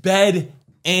because you. it's bed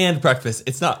and breakfast.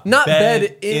 It's not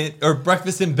bed in- or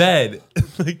breakfast in bed.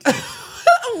 Like,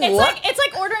 It's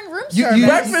like ordering room service.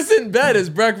 breakfast in bed is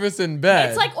breakfast in bed.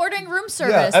 It's like ordering room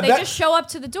service. I They bet- just show up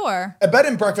to the door. A bed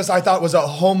and breakfast, I thought, was a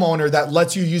homeowner that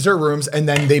lets you use their rooms, and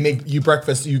then they make you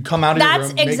breakfast. You come out of your That's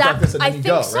room, make exactly. breakfast, and I then you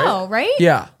think go, so, right?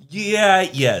 yeah. yeah,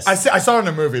 yes. I saw it in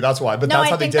a movie. That's why. But No, that's I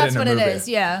how they think did that's it in what a movie. it is.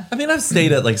 Yeah. I mean, I've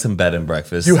stayed at like some bed and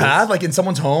breakfast. You have, like, in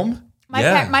someone's home.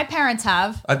 Yeah. My parents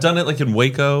have. I've done it like in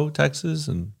Waco, Texas,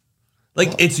 and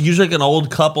like it's usually like an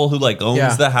old couple who like owns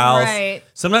Yeah. the house. Right.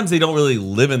 Sometimes they don't really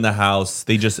live in the house;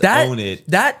 they just That own it.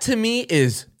 That to me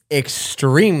is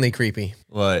extremely creepy.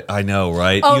 What I know,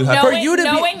 right? Oh, For you to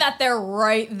be- knowing that they're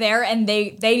right there and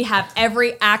they have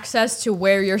every access to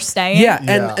where you're staying. Yeah,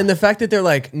 Yeah. and the fact that they're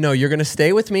like, no, you're gonna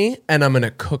stay with me, and I'm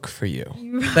gonna cook for you.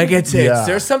 Like it's Yeah.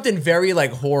 there's something very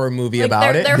like horror movie Like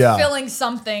about it. they're Yeah. filling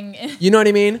something. You know what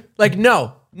I mean? Like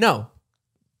no,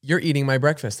 you're eating my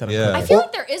breakfast. That I'm Yeah. I feel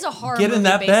like there is a horror Get in movie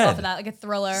that based bed. off of that, like a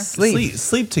thriller.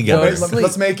 sleep together. Wait,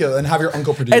 let's make it and have your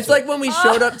uncle produce It's it. like when we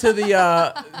showed up to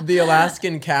the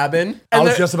Alaskan cabin. I and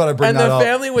was just about to bring and that the up.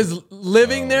 family was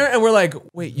living there, and we're like,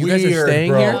 wait, you guys are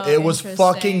staying bro. here? It was Interesting.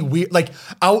 fucking weird. Like,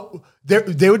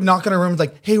 they would knock on our room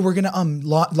like, "Hey, we're gonna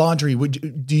laundry.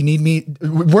 Do you need me?"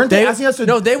 Weren't they asking us to?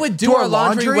 No, they would do our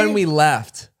laundry when we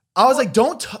left. I was like,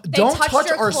 "Don't touched touch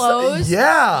your our clothes? Yeah.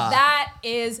 That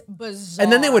is bizarre. And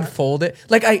then they would fold it.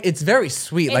 Like it's very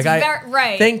sweet. It's like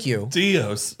right. Thank you.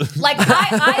 Dios. Like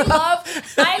I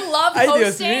love Ay,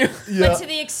 Dios hosting, mío. but to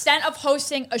the extent of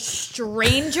hosting a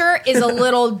stranger is a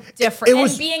little different. It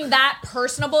was- and being that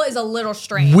personable is a little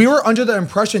strange. We were under the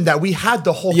impression that we had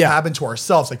the whole Yeah. cabin to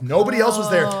ourselves. Like nobody else was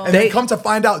there. And They- then come to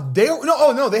find out, they have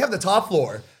the top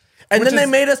floor. And Which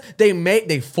then is-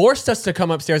 they forced us to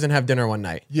come upstairs and have dinner one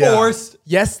night. Yeah. Forced.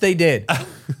 Yes, they did.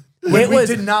 We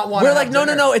did not wanna We're have like, no,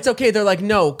 dinner. it's okay. They're like,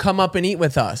 no, come up and eat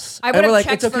with us. I And would've we're like,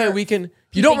 checked it's okay. for We can.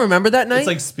 You don't remember that night? It's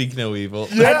like speak no evil.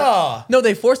 Yeah. No,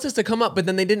 they forced us to come up, but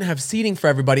then they didn't have seating for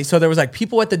everybody. So there was like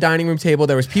people at the dining room table.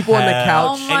 There was people on the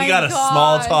couch. Oh And you got a my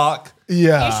small God. talk.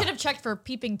 Yeah. You should have checked for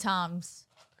peeping toms.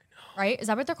 Right? Is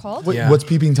that what they're called? Wait, Yeah. what's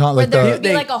peeping Tom? Where Like there the could be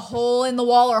they- like a hole in the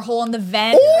wall or a hole in the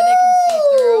vent where they can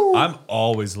see through. I'm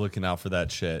always looking out for that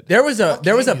shit. There was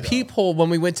a peephole when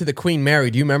we went to the Queen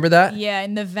Mary. Do you remember that? Yeah,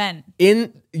 in the vent.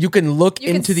 You can look You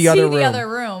into can the see other the room. other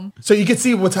room so you could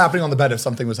see what's happening on the bed if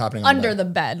something was happening on under the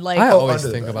bed, like I always under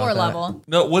the think bed. about floor that. level.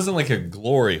 No, it wasn't like a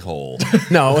glory hole.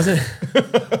 No, it wasn't.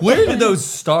 Where did those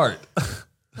start?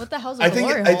 What the hell's a I think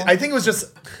glory I, hole? I think it was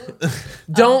just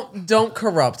Don't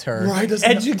corrupt her. right.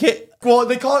 Educate. Well,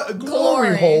 they call it a glory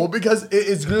Glory. hole because it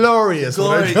is glorious.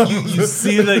 Glory. You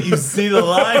see the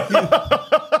line.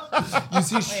 You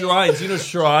see shrines. You know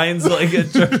shrines like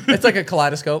at church. It's like a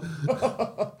kaleidoscope.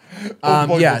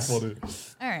 Yes.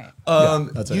 All right.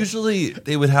 that's it. Usually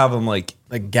they would have them like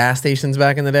Like gas stations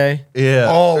back in the day. yeah.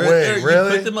 Oh, wait, you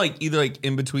really? put them like either like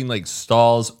in between like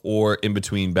stalls or in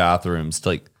between bathrooms. To,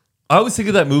 like I always think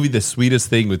of that movie, The Sweetest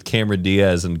Thing, with Cameron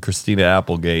Diaz and Christina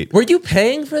Applegate. Were you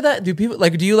paying for that? Do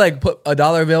you like put a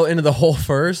dollar bill into the hole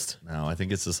first? No, I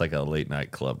think it's just like a late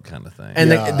night club kind of thing. And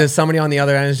Yeah. like, does somebody on the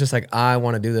other end is just like, I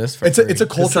want to do this for It's free. a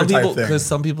culture type thing. Because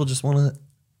some people just want to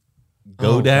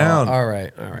go down. All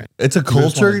right. It's a just wanna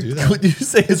culture. do that. Would you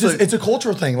say It's just it's a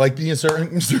cultural thing. Like being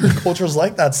certain cultures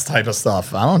like that type of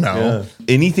stuff. I don't know.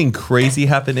 anything crazy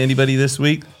happened to anybody this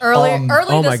week? Early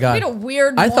oh this my God. we had a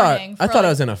weird I morning. thought I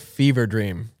was in a fever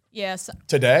dream. Yes.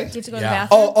 Today? Do you have to go to the Yeah.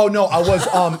 bathroom? Oh no, I was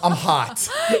I'm hot.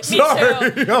 Me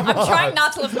Sorry. too. I'm trying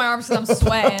not to lift my arms because I'm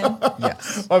sweating.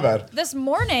 Yes. My bad. This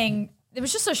morning, it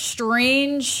was just a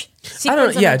strange sequence I don't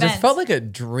know. of Yeah, it events. just felt like a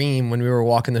dream when we were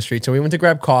walking the street. So we went to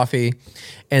grab coffee,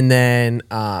 and then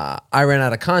I ran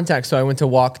out of contacts. So I went to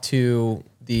walk to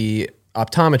the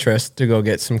optometrist to go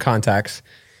get some contacts.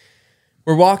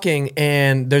 We're walking,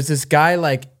 and there's this guy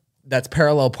like that's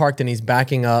parallel parked, and he's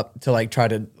backing up to like try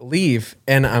to leave.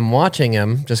 And I'm watching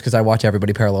him just because I watch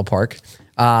everybody parallel park.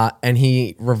 And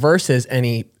he reverses and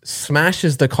he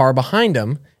smashes the car behind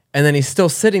him. And then he's still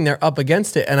sitting there up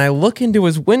against it. And I look into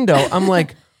his window. I'm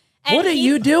like, And what are Heath-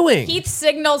 you doing? Heath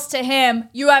signals to him,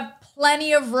 you have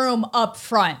plenty of room up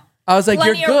front. I was like,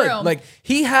 Plenty you're of good. room. Like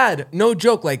he had, no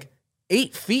joke, like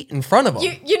 8 feet in front of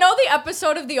him. You know the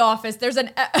episode of The Office? There's an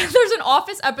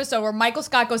Office episode where Michael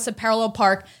Scott goes to parallel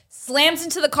park, slams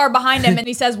into the car behind him, and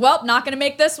he says, well, not going to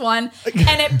make this one.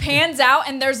 And it pans out,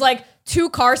 and there's like 2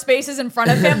 car spaces in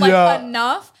front of him, like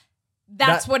enough.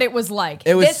 That's what it was like.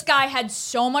 This guy had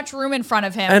so much room in front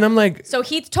of him. And I'm like, so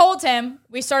Heath told him,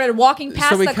 we started walking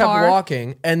past so we the kept car.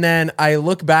 walking, and then I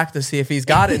look back to see if he's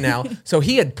got it now. So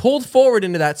he had pulled forward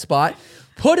into that spot,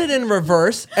 put it in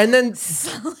reverse, and then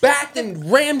backed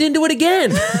and rammed into it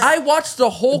again. I watched the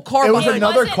whole car It was behind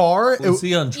another wasn't- car. Was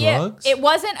he on Yeah, drugs? it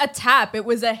wasn't a tap. It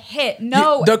was a hit.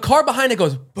 No. The car behind it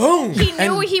goes boom. He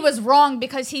knew and, he was wrong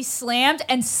because he slammed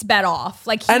and sped off.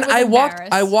 Like he and was I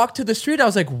embarrassed. walked to the street. I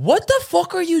was like, what the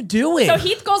fuck are you doing? So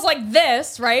Heath goes like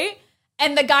this, right?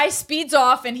 And the guy speeds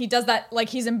off and he does that like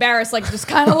he's embarrassed, like just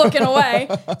kind of looking away.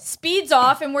 Speeds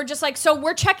off and we're just like, so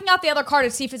we're checking out the other car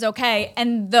to see if it's okay.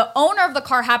 And the owner of the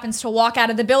car happens to walk out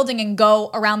of the building and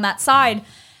go around that side.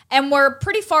 And we're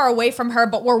pretty far away from her,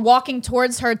 but we're walking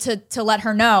towards her to let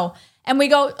her know. And we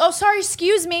go, oh, sorry,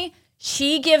 excuse me.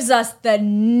 She gives us the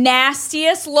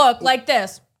nastiest look like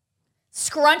this.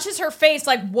 Scrunches her face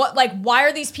like what? Like why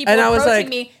are these people And I was approaching like-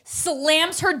 me?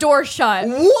 Slams her door shut.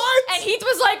 What? And Heath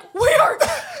was like, "We are,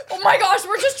 oh my gosh,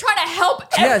 we're just trying to help."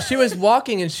 Yeah, she was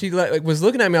walking and she like was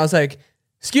looking at me. I was like,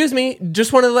 "Excuse me,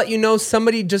 just wanted to let you know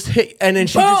somebody just hit." And then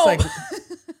she just like,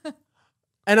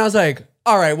 and I was like,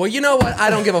 "All right, well, you know what? I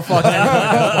don't give a fuck."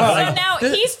 So now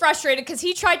he's frustrated because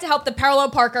he tried to help the parallel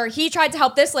parker. He tried to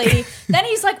help this lady. Then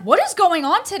he's like, "What is going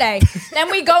on today?" Then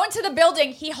we go into the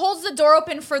building. He holds the door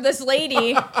open for this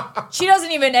lady. She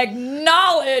doesn't even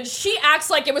acknowledge. She acts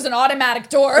like it was an automatic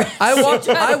door. I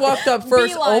walked up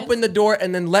first, Beeline. opened the door,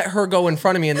 and then let her go in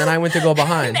front of me, and then I went to go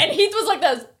behind. And Heath was like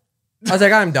this. I was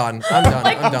like, I'm done.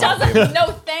 Like, I'm done. doesn't,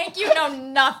 no thank you, no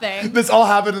nothing. This all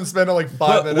happened in the span of like 5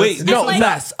 But minutes. wait, No, like-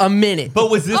 less, a minute. But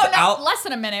was this Oh, no, out? less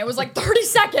than a minute. It was like 30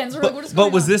 seconds. We're like, what is going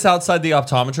But was on? this outside the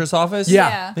optometrist office?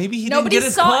 Yeah. Maybe he Nobody didn't get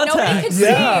his saw. Nobody contact. could see.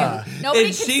 Yeah. Nobody And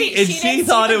could she see. and She she didn't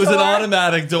thought see it was the an door.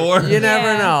 automatic door. You never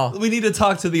Yeah. know. We need to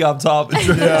talk to the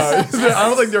optometrist. yeah, I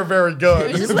don't think they're very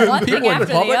good. Just one thing after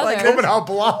the other. Coming out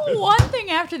blind. One thing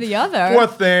after the other.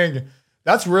 What thing?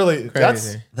 That's really that's.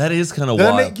 Crazy. That is kind of Does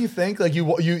that wild. make you think like you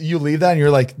leave that and you're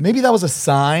like maybe that was a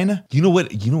sign? You know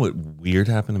what weird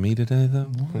happened to me today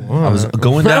though? I was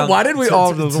going down. Why did we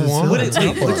all just What it-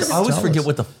 wait, I always forget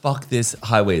what the fuck this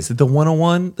highway is. Is it the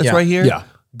 101 that's Yeah. right here? Yeah.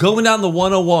 Going down the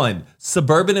 101,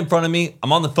 Suburban in front of me.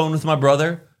 I'm on the phone with my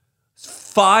brother.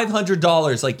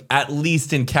 $500, like at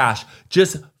least in cash,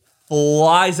 just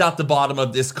flies out the bottom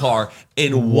of this car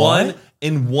in one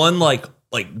like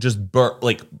just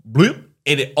like bloop,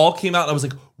 and it all came out. And I was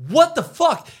like, what the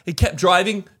fuck? It kept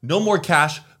driving, no more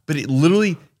cash, but it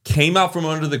literally came out from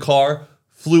under the car,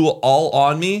 flew all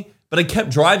on me. But I kept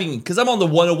driving because I'm on the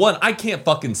 101. I can't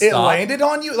fucking stop. It landed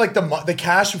on you like the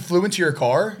cash flew into your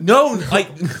car. No, like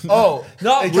Oh,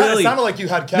 not it kinda really. sounded like you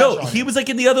had cash. No, on he you. was like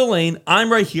in the other lane.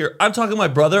 I'm right here. I'm talking to my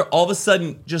brother. All of a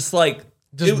sudden, just like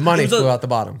money was flew out the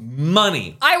bottom.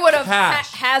 Money. I would have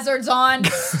Cash. hazards on.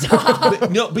 Stop.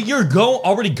 No, but you're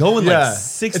already going Yeah. like It's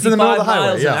 65 in the middle of the highway,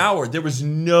 miles an yeah. hour. There was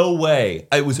no way.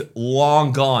 I was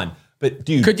long gone. But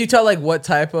dude, Could you tell like what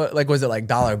type of like was it like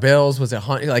dollar bills? Was it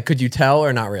like could you tell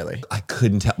or not really? I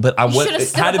couldn't tell. But I was should've it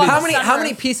stood had to up be on How Sunroof.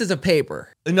 many pieces of paper?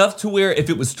 enough to where if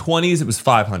it was 20s, it was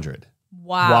 500.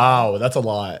 Wow. Wow, that's a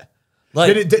lot.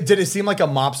 Like Did it seem like a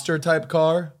mobster type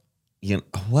car? you know,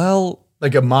 well,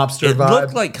 Like a mobster it vibe?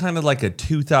 looked like kind of like a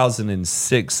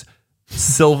 2006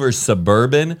 silver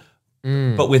Suburban,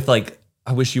 but with like,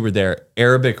 I wish you were there,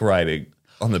 Arabic writing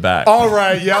on the back. All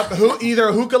right, yep. Either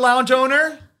a hookah lounge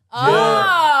owner.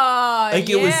 Oh, like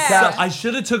it was. I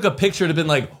should have took a picture to been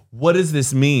like, what does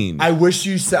this mean? I wish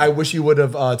you would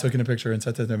have taken a picture and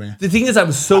sent it to me. The thing is, I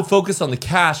was so focused on the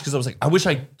cash because I was like, I wish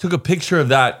I took a picture of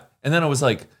that, and then I was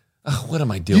like, oh, what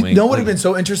am I doing? You know what would Like, have been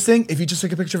so interesting if you just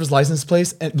took a picture of his license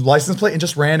plate and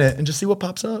just ran it and just see what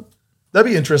pops up. That'd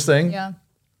be interesting. Yeah.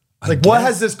 Like what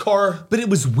has this car? But it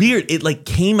was weird. It like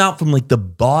came out from like the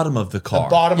bottom of the car.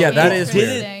 Bottom. Yeah, of that the is car. weird.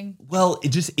 Interesting. Well,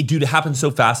 dude, it happened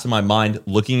so fast in my mind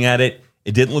looking at it.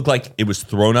 It didn't look like it was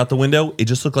thrown out the window. It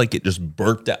just looked like it just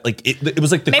burped out. Like it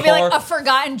was like the Maybe car. like a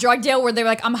forgotten drug deal where they're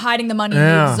like, I'm hiding the money in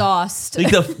Yeah. the exhaust.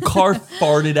 like the car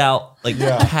farted out like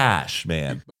cash,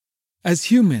 man.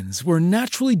 As humans, we're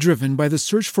naturally driven by the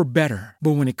search for better.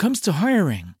 But when it comes to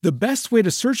hiring, the best way to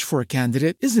search for a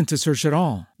candidate isn't to search at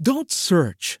all. Don't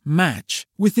search, match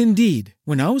with Indeed.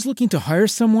 When I was looking to hire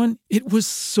someone, it was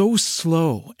so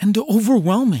slow and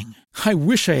overwhelming. I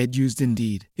wish I had used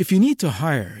Indeed. If you need to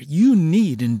hire, you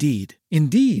need Indeed.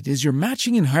 Indeed is your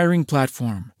matching and hiring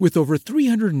platform with over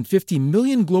 350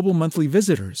 million global monthly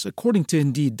visitors, according to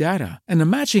Indeed data, and a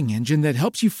matching engine that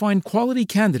helps you find quality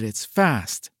candidates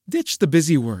fast. Ditch the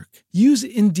busy work. Use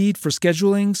Indeed for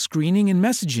scheduling, screening, and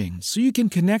messaging so you can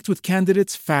connect with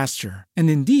candidates faster.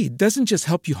 And Indeed doesn't just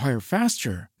help you hire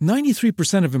faster.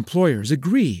 93% of employers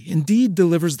agree Indeed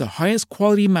delivers the highest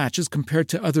quality matches compared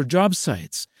to other job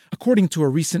sites, according to a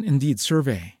recent Indeed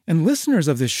survey. And listeners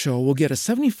of this show will get a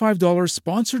 $75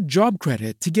 sponsored job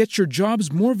credit to get your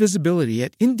jobs more visibility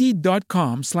at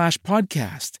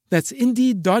Indeed.com/podcast. That's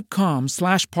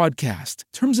Indeed.com/podcast.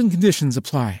 Terms and conditions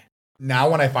apply.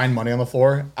 Now when I find money on the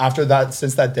floor, after that,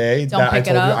 since that day, Don't that I pick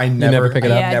told it you, up? I You never, never pick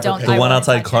it up? Yeah, never don't- pick The I it one up. won't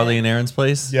outside touch Carly it. and Aaron's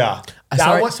place? Yeah.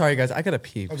 Sorry, guys. I gotta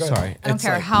pee. Sorry. I don't It's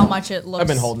care like- how much it looks. I've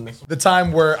been holding this. The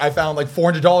time where I found like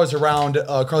 $400 around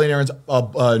Carly and Aaron's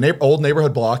old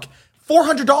neighborhood block.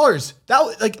 $400.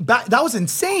 That was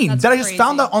insane. That's That I just crazy.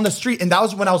 found that on the street, and that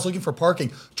was when I was looking for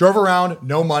parking. Drove around,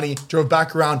 no money. Drove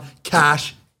back around,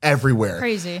 cash everywhere.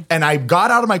 Crazy. And I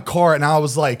got out of my car, and I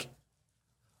was like,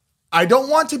 I don't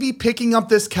want to be picking up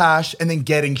this cash and then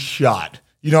getting shot.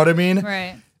 You know what I mean?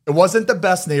 Right. It wasn't the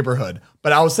best neighborhood,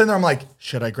 but I was sitting there. I'm like,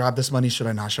 should I grab this money? Should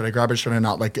I not? Should I grab it? Should I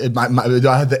not? Like, I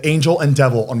had the angel and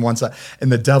devil on one side,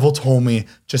 and the devil told me,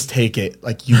 just take it.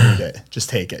 Like, you need it. Just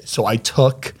take it. So I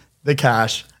took the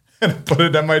cash and put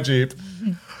it in my Jeep.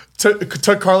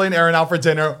 Took Carly and Aaron out for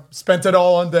dinner. Spent it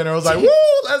all on dinner. I was like, woo,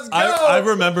 let's go. I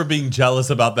remember being jealous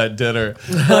about that dinner.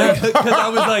 Because I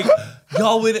was like,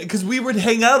 y'all would, because we would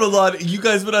hang out a lot. You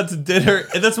guys went out to dinner,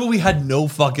 and that's when we had no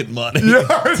fucking money. Yeah,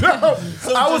 I know.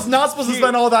 I was not supposed to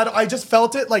spend all that. I just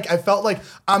felt it. Like I felt like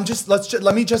let's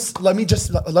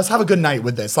have a good night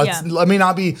with this. Let me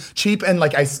not be cheap and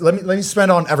like let me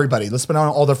spend on everybody. Let's spend on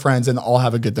all the friends and all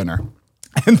have a good dinner.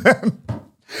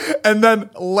 And then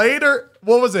later,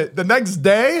 what was it? The next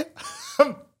day,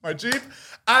 my Jeep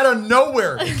out of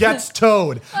nowhere gets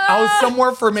towed. I was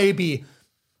somewhere for maybe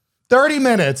 30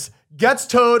 minutes. Gets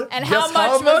towed. And Guess how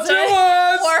much was it?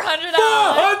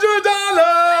 $400.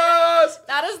 $400.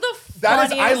 That is the That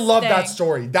is, I funniest love that thing.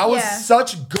 story. That was Yeah.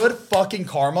 such good fucking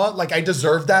karma. Like I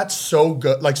deserved that so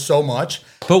good, like so much.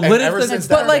 But And what if ever the- since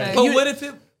but that like, day- But You- what if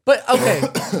it? But okay,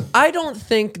 I don't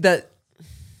think that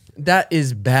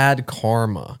is bad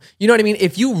karma. You know what I mean?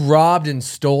 If you robbed and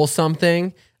stole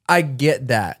something, I get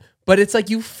that. But it's like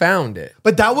you found it.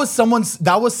 but that was someone's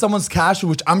cash,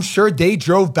 which I'm sure they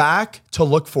drove back to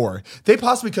look for. They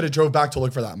possibly could have drove back to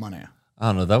look for that money. I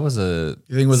don't know. That was a.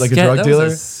 You think it was like a drug dealer? That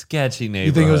was a sketchy neighborhood.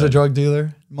 You think it was a drug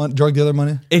dealer? Drug dealer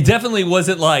money? It definitely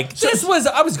wasn't like this was.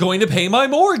 I was going to pay my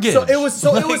mortgage. It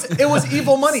was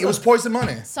evil money. It was poison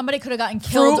money. Somebody could have gotten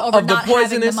killed Fruit over of the not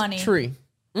having the poisonous money. tree.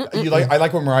 I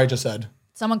like what Mariah just said.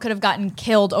 Someone could have gotten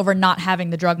killed over not having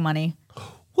the drug money.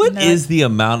 What is the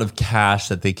amount of cash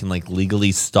that they can like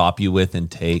legally stop you with and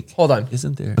take? Hold on.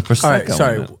 Isn't there? All right,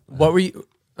 sorry. What were you?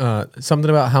 Something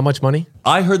about how much money?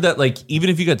 I heard that like even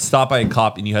if you got stopped by a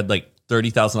cop and you had like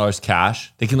 $30,000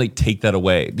 cash, they can like take that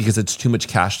away because it's too much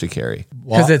cash to carry.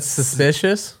 Because it's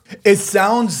suspicious. It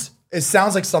sounds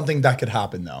like something that could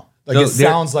happen though. Like No, it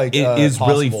sounds like it is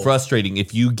really possible. frustrating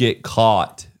if you get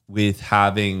caught with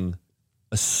having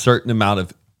a certain amount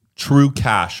of true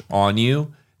cash on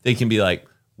you. They can be like,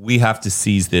 we have to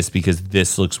seize this because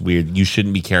this looks weird. You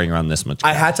shouldn't be carrying around this much cash.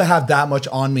 I had to have that much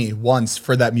on me once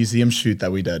for that museum shoot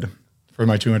that we did for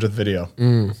my 200th video.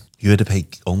 You had to pay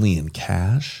only in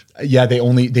cash? Yeah, they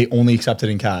only accepted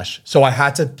in cash. So I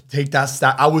had to take that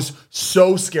stat. I was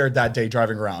so scared that day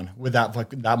driving around with that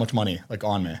much money like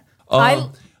on me.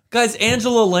 Guys,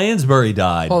 Angela Lansbury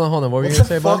died. Hold on. What were you What gonna the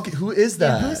say, fuck? Bob? Who is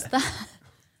that? Who's that?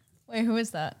 Wait, who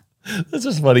is that? That's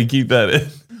just funny. Keep that in.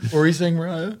 What were you saying,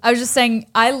 Mariah? I was just saying,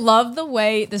 I love the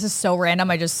way, this is so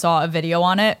random, I just saw a video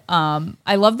on it.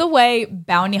 I love the way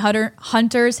bounty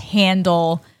hunters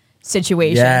handle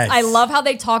situations. Yes. I love how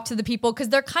they talk to the people because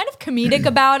they're kind of comedic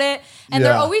about it. And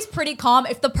they're Yeah. always pretty calm.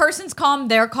 If the person's calm,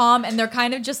 they're calm. And they're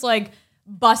kind of just like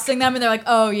busting them. And they're like,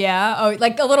 oh yeah. Oh,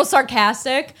 like a little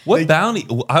sarcastic. What bounty?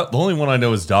 The only one I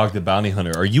know is Dog the Bounty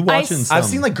Hunter. Are you watching some? I've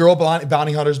seen like girl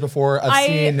bounty hunters before. I've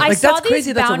seen. I Like, saw that's these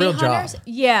crazy, that's a bounty real job. hunters.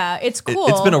 Yeah, it's cool.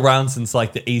 It's been around since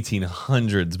like the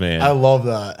 1800s, man. I love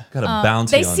that. Got a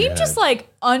bounty They on seem your just head. like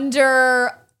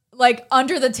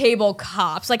under the table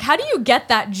cops. Like, how do you get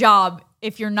that job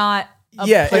if you're not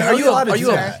Yeah, Like, are you allowed to do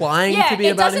that? applying Yeah, to be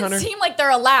a it bounty doesn't hunter? seem like they're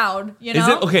allowed. You know? Is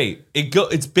it okay?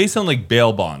 It's based on like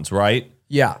bail bonds, right?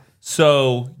 Yeah.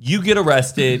 So you get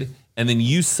arrested, and then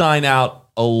you sign out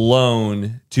a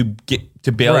loan to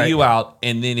bail Right. you out,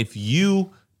 and then if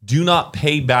you do not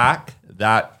pay back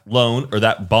that loan or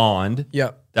that bond,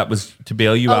 Yep. that was to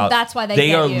bail you Oh, out. that's why they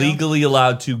get are you. legally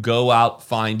allowed to go out,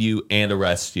 find you, and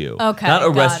arrest you. Okay, not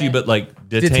arrest got you, it. but like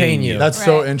detain, Detain you. you. That's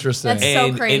so Right. interesting. That's so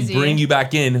and crazy. bring you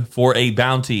back in for a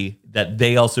bounty that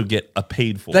they also get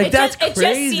paid for. Like, It that's just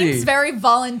crazy. seems very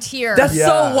volunteer. That's Yeah.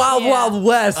 so wild, Yeah. wild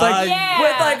west. Like Yeah.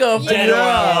 with like a Yeah.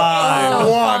 I So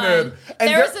wanted. fun. And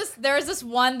There's this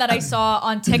one that I saw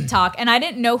on TikTok, and I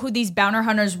didn't know who these bounty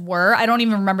hunters were. I don't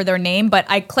even remember their name, but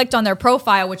I clicked on their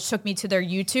profile, which took me to their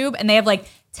YouTube, and they have like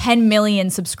 10 million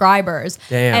subscribers.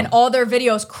 Damn. And all their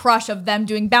videos crush of them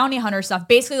doing bounty hunter stuff,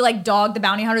 basically like Dog the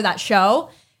Bounty Hunter, that show,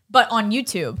 but on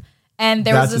YouTube. And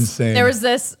That's insane. there was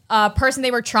this person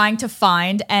they were trying to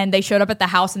find, and they showed up at the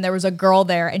house, and there was a girl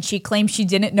there, and she claimed she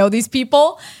didn't know these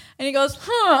people. And he goes,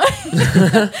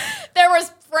 there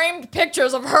was framed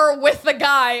pictures of her with the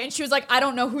guy, and she was like, I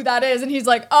don't know who that is. And he's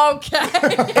like, okay.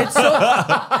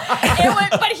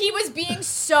 But he was being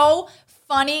so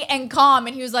funny and calm,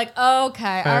 and he was like,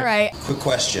 okay, all right. Quick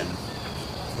question.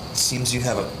 It seems you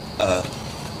have a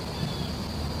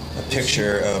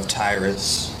picture of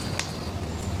Tyrus.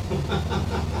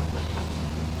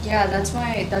 Yeah, that's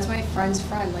my friend's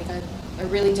friend. Like I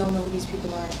really don't know who these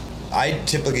people are. I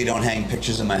typically don't hang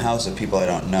pictures in my house of people I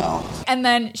don't know. And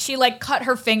then she like cut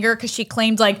her finger because she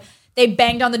claimed like they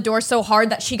banged on the door so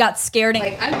hard that she got scared. And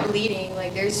Like I'm bleeding.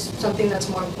 Like there's something that's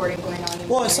more important going on.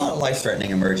 Well, it's not a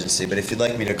life-threatening emergency, but if you'd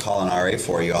like me to call an RA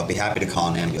for you, I'll be happy to call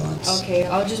an ambulance. Okay,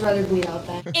 I'll just rather bleed out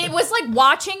then. it was like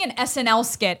watching an SNL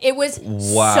skit. It was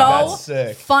Wow. That's so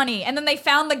sick. funny. And then they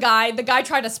found the guy. The guy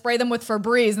tried to spray them with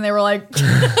Febreze, and they were like,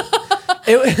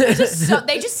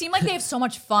 they just seem like they have so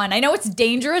much fun. I know it's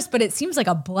dangerous, but it seems like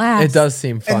a blast. It does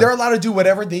seem fun. And they're allowed to do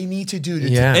whatever they need to do to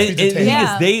Yeah. to And the detain. thing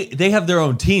Yeah. is, they have their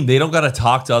own team. They don't got to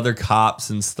talk to other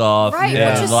cops and stuff. Right, which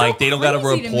And is so like they don't got to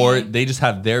crazy to report. me. They just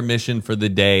have their mission for the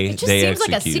day. It just they seems like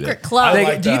a execute secret it. club. They-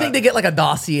 like do you that. think they get like a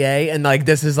dossier and like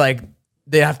this is like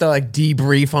they have to like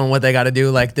debrief on what they got to do?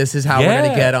 Like this is how we're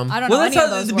gonna get them. I don't Well, know that's any of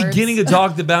how at those the words. beginning of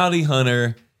Dog the Bounty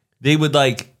Hunter, they would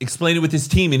like explain it with his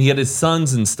team, and he had his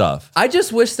sons and stuff. I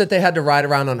just wish that they had to ride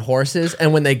around on horses,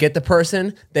 and when they get the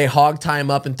person, they hog tie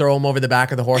him up and throw him over the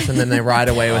back of the horse, and then they ride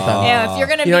away with them. Yeah, if you're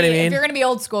gonna You know what I if mean? you're gonna be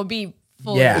old school, be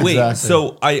full. Yeah. Wait, Exactly.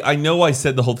 so I know I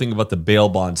said the whole thing about the bail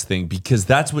bonds thing because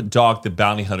that's what Dog the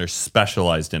Bounty Hunter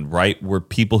specialized in, right? Were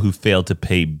people who failed to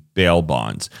pay bail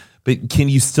bonds. But can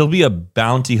you still be a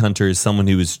bounty hunter as someone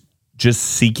who is just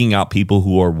seeking out people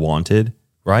who are wanted,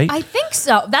 right? I think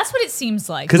so. That's what it seems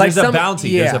like. Because Like there's a some- bounty.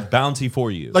 yeah. There's a bounty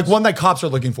for you. Like one that cops are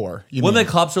looking for. You one mean.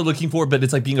 that cops are looking for, but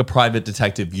it's like being a private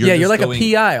detective. You're just like going-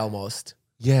 a PI almost.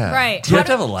 Yeah. Right. Do you have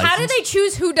to have a license? How do they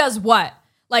choose who does what?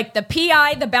 Like the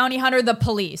PI, the bounty hunter, the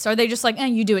police? Are they just like,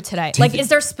 you do it today? you Like, think- is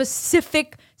there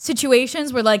specific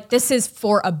situations where like this is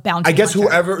for a bounty I guess hunter?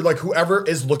 whoever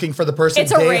is looking for the person,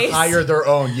 It's a they race. hire their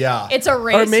own. Yeah. It's a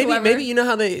race. Or maybe whoever- maybe you know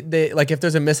how they like if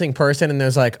there's a missing person and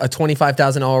there's like a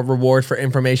 $25,000 reward for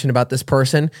information about this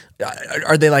person,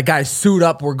 are they like, guys, suit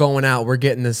up, we're going out, we're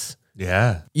getting this,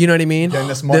 Yeah. you know what I mean? Getting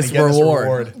this money, getting this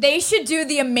reward. They should do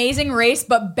the Amazing Race,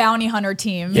 but bounty hunter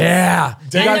team. Yeah.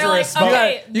 And they're like, Dangerous, but-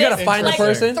 okay, You gotta this- find the like,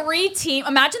 person. 3 team.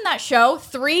 Imagine that show.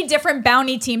 3 different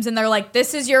bounty teams, and they're like,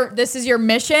 "This is your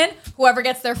mission. Whoever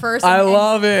gets there first." I and-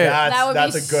 love it. That would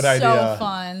That's be a good so idea.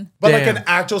 fun. But like Damn. an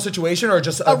actual situation or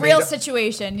just A real made-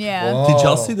 situation, yeah. Whoa. Did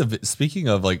y'all see speaking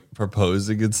of like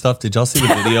proposing and stuff, did y'all see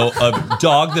the video of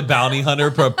Dog the Bounty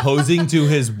Hunter proposing to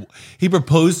he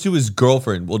proposed to his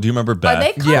girlfriend. Well, do you remember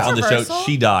Beth? they Yeah. On the show, controversial?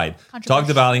 she died. Dog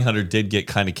the Bounty Hunter did get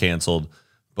kind of canceled,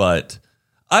 but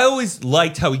I always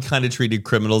liked how he kind of treated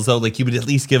criminals though. Like he would at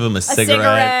least give him a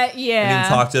cigarette. yeah. And then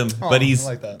talk to him. But he's I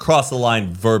like that. crossed the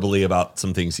line verbally about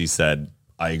some things he said.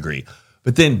 I agree.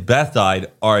 But then Beth died.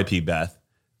 R.I.P. Beth.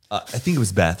 I think it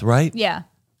was Beth, right? Yeah.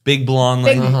 Big blonde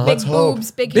Big, lady. big Let's hope.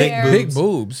 boobs, big, Big hair. boobs. Big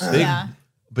boobs. Yeah.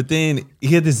 But then he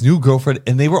had this new girlfriend,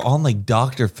 and they were on like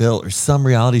Dr. Phil or some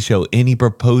reality show, and he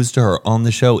proposed to her on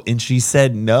the show, and she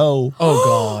said no. Oh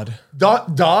God.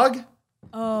 Dog?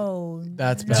 Oh.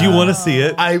 That's bad. Do you want to see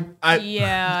it?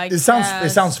 Yeah. I It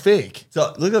sounds fake.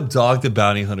 So look up Dog the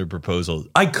Bounty Hunter proposal.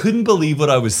 I couldn't believe what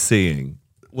I was seeing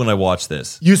when I watched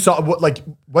this. You saw what? Like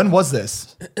when was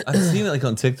this? I've seen it like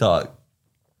on TikTok.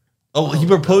 Oh, he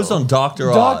proposed on Dr.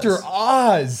 Oz. Dr.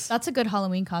 Oz. That's a good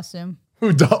Halloween costume.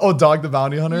 Who? Dog the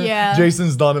Bounty Hunter. Yeah.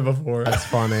 Jason's done it before. That's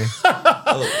funny.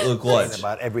 Look, Thinking watch.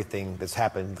 about everything that's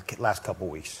happened the last couple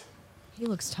weeks. He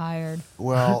looks tired.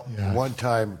 Well, one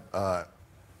time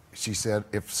she said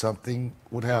if something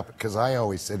would happen, because I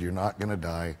always said you're not going to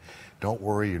die. Don't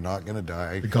worry, you're not going to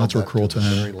die. The gods were cruel to the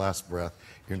him. very last breath,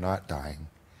 you're not dying.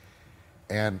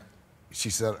 And she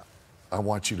said, I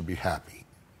want you to be happy.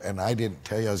 And I didn't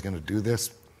tell you I was going to do this.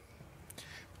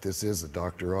 This is a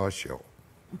Dr. Oz show.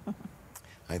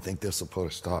 I think this will put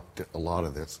a stop to a lot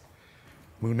of this.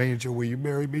 Moon Angel, will you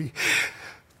marry me?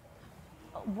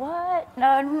 What?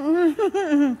 No.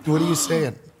 What are you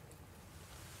saying?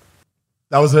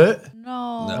 That was it?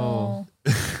 No.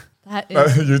 That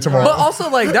is. You tomorrow. But also,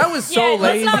 like, that was so Yeah,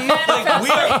 let's lazy. not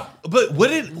manifest it. But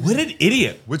what an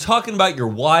idiot. We're talking about your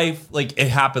wife. Like, it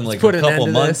happened like put a an couple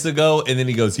end to months this. ago. And then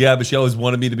he goes, yeah, but she always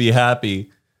wanted me to be happy.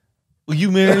 Will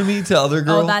you marry me to other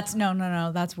girl? Oh, that's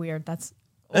no. That's weird. That's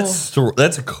That's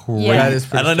crazy. Yeah. That is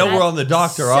pretty and I know we're on the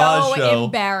Dr. so Oz show.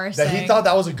 embarrassing. That he thought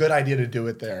that was a good idea to do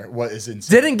it there. What is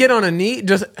insane? Didn't get on a knee,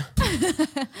 just.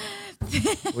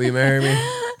 Will you marry me?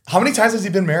 How many times has he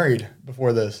been married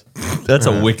before this? That's a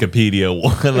Wikipedia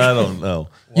one. I don't know.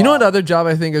 You know what other job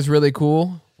I think is really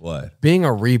cool? What? Being a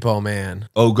repo man.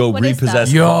 Oh, go What is repossess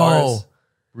that? Yo. cars.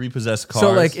 Repossess cars.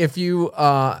 So, like, if you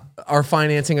are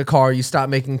financing a car, you stop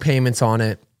making payments on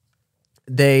it,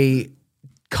 they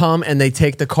come and they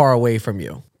take the car away from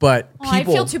you. But Oh, I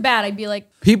people, feel too bad. I'd be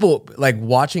like, people like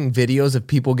watching videos of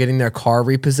people getting their car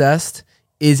repossessed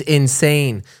is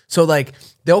insane. So, like,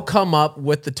 they'll come up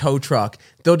with the tow truck.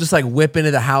 They'll just like whip into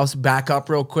the house, back up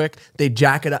real quick. They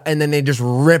jack it up, and then they just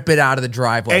rip it out of the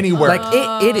driveway. Anywhere.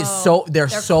 Like it is so they're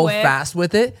so quick. fast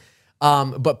with it.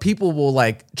 But people will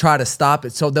like try to stop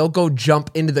it. So they'll go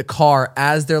jump into the car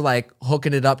as they're like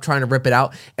hooking it up, trying to rip it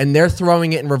out, and they're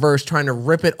throwing it in reverse, trying to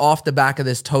rip it off the back of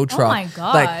this tow truck. my Like,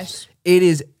 gosh. it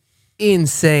is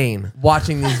insane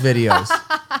watching these videos.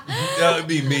 that would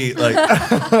be me. Like,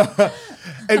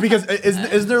 And because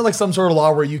is there like some sort of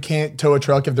law where you can't tow a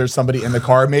truck if there's somebody in the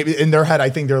car? Maybe in their head, I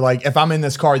think they're like, if I'm in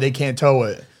this car, they can't tow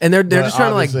it. And they're But just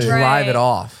trying to like obviously- drive it Right.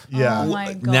 off. Yeah. oh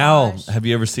my gosh. now, have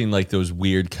you ever seen like those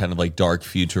weird kind of like dark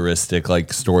futuristic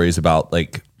like stories about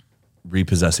like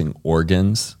repossessing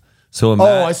organs? So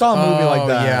Oh, I saw a movie like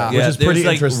that, yeah. which is pretty there's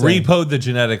like interesting. Repo the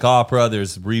Genetic Opera.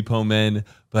 There's Repo Men,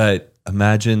 but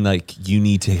imagine like you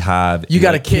need to have You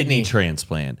got a kidney kidney.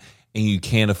 transplant and you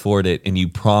can't afford it, and you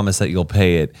promise that you'll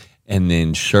pay it, and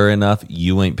then sure enough,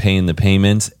 you ain't paying the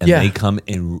payments, and Yeah. they come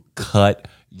and cut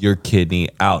your kidney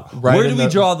out. Right Where in do we the-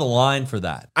 draw the line for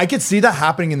that? I could see that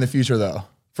happening in the future, though,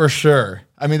 for sure.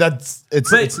 I mean, it's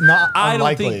not I don't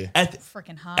unlikely. think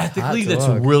freaking hot. ethically Hot that's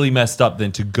dog. really messed up.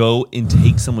 Then to go and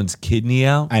take someone's kidney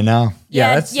out. I know. Yeah,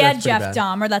 Yeah, that's pretty Jeff bad.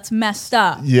 Dahmer. That's messed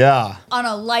up. Yeah. On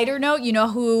a lighter note, you know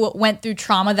who went through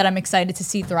trauma that I'm excited to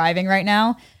see thriving right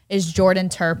now is Jordan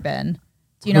Turpin.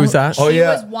 Do you know Who's who- that? She Oh,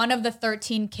 yeah. was one of the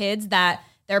 13 kids that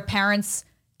their parents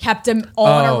kept them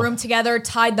all in a room together,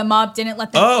 tied them up, didn't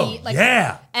let them Oh eat. Like,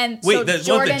 yeah. And wait, so that what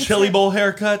Jordan the chili Tur- bowl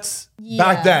haircuts? Yeah.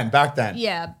 Back then.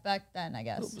 Yeah, back then, I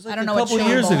guess. like I don't a know what couple chili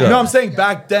years bowl ago. No, I'm is. saying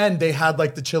back then they had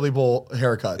like the chili bowl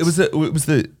haircuts. It was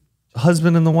the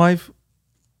husband and the wife.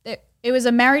 It was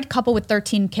a married couple with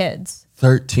 13 kids.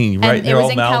 13, right? And They're it was all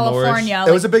in malnourished. California.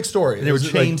 It was a big story. They were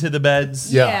chained to the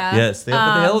beds. Yeah. Yes, they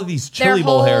have all of these their chili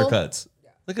bowl whole- haircuts.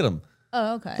 Look at them.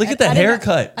 Oh, okay. Look at the I didn't know-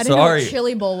 haircut. I didn't know Sorry. what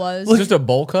chili bowl was. Just a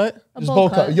bowl cut? A Just bowl bowl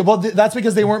cut. cut. Yeah, well, that's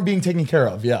because they weren't being taken care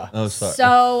of. Yeah. Oh, sorry.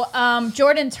 So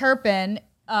Jordan Turpin,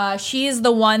 she is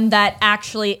the one that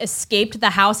actually escaped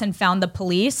the house and found the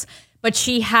police, but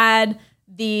she had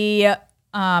the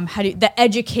the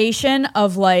education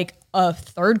of like a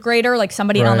third grader, like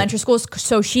somebody in Right. elementary school.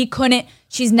 So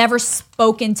she's never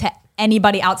spoken to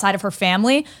anybody outside of her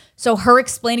family. So her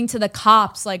explaining to the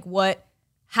cops like what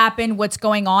happened, what's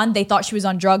going on, they thought she was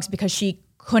on drugs because she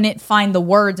couldn't find the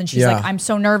words, and she's Yeah. like, I'm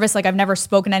so nervous, like I've never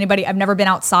spoken to anybody, I've never been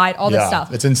outside, all this Yeah,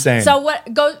 stuff. it's insane. So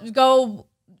what go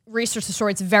research the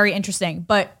story, it's very interesting.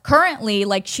 But currently,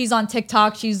 like, she's on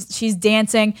TikTok, she's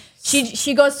dancing,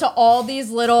 she goes to all these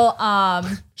little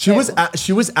She was at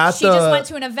she the just went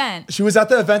to an event. She was at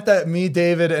the event that me,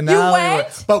 David, and You Natalie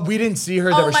went? but we didn't see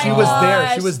her Oh there. my She was there.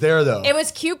 gosh. She was there though. It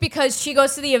was cute because she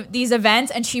goes to these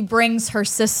events and she brings her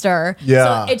sister.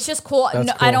 Yeah. So it's just cool. That's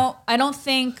No, cool. I don't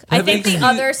think I think the makes me-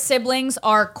 other siblings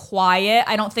are quiet.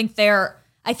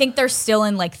 I think they're still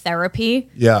in like therapy.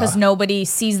 Yeah. Because nobody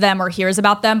sees them or hears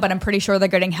about them, but I'm pretty sure they're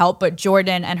getting help. But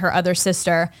Jordan and her other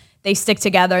sister, they stick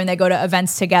together and they go to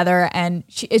events together. And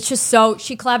it's just so,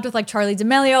 she collabed with like Charlie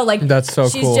D'Amelio. Like, That's so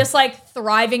she's cool. just like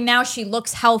thriving now. She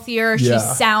looks healthier. Yeah.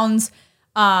 She sounds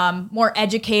more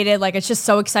educated. Like, it's just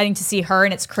so exciting to see her,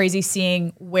 and it's crazy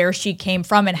seeing where she came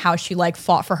from and how she like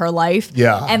fought for her life.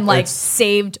 Yeah, And like it's-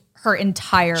 saved her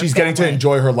entire She's getting to family.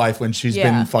 enjoy her life when she's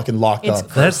Yeah. been fucking locked It's up.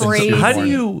 That's crazy. how do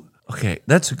you? Okay,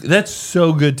 that's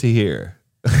so good to hear.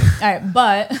 All right,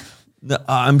 but No,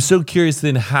 I'm so curious.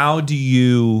 Then, how do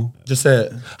you? Just say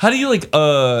it. How do you like?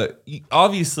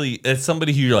 Obviously, as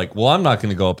somebody who you're like, well, I'm not going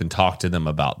to go up and talk to them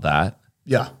about that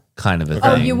Yeah. kind of a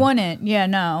oh, thing. you wouldn't. Yeah,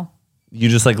 no. You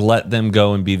just like let them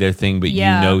go and be their thing, but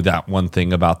Yeah. you know that one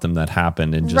thing about them that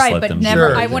happened, and just Right, let but them. never.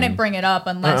 do I their wouldn't thing. bring it up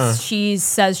unless she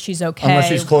says she's okay. Unless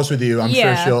she's close with you, I'm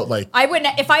sure she'll like. I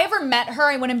wouldn't. If I ever met her,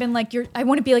 I wouldn't have been like you're. I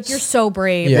wouldn't be like you're so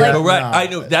brave. Yeah. Like, Correct. No. I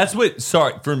know. That's what.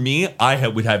 Sorry for me. I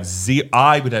would have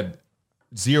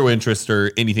zero interest or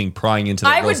anything prying into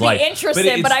that I would girl's be life. interested,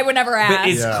 it's- but I would never ask. But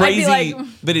it's Yeah. I'd crazy. be like-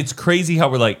 but it's crazy how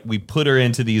we're like we put her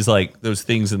into these like those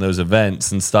things and those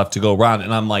events and stuff to go around,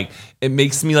 and I'm like, it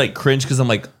makes me like cringe because I'm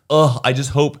like, ugh. I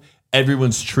just hope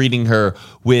everyone's treating her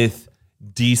with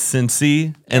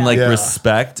decency and like Yeah.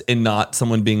 respect, and not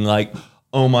someone being like,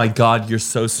 oh my god, you're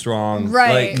so strong.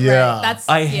 right. Like, Yeah. Right. That's.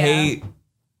 I yeah. hate.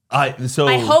 I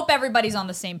hope everybody's on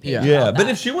the same page. Yeah. Yeah, about but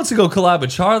that. if she wants to go collab with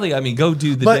Charlie, I mean, go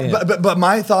do the dance. But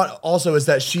my thought also is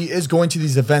that she is going to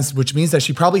these events, which means that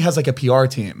she probably has like a PR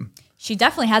team. she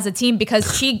definitely has a team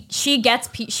because she gets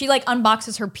she like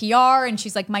unboxes her PR and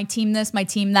she's like my team this, my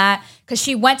team that, because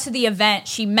she went to the event.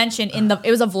 She mentioned it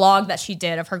was a vlog that she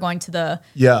did of her going to the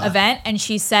event, and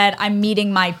she said I'm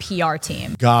meeting my PR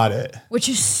team, Got it. which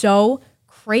is so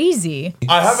crazy.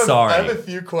 I have Sorry. a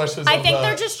few questions. I think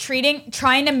they're just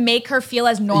trying to make her feel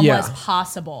as normal Yeah. as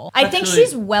possible. I think Actually-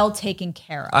 she's well taken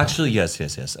care of. Actually, yes.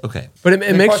 Okay. But it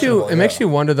makes you questionable, makes you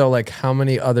wonder though, like how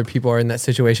many other people are in that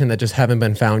situation that just haven't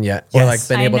been found yet, or like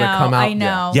been able to come out. I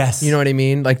know. Yes. You know what I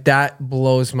mean? Like that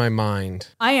blows my mind.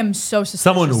 I am so suspicious.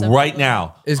 Someone of right them.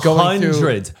 now Is going through-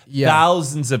 hundreds, Yeah.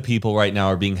 thousands of people right now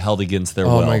are being held against their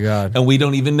will. my God. And we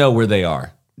don't even know where they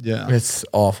are. Yeah. It's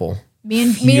awful.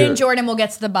 Me and Jordan will get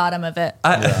to the bottom of it.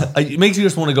 It makes you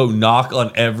just want to go knock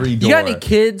on every door. You got any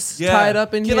kids Yeah. tied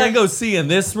up in Can here? I go see in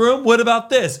this room? What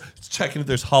about this? Just checking if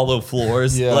there's hollow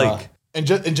floors. Yeah. Like, and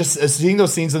just seeing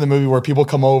those scenes in the movie where people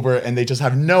come over and they just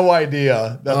have no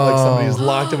idea that like somebody's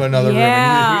locked in another room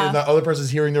Yeah. and the other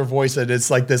person's hearing their voice, and it's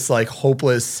like this like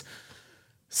hopeless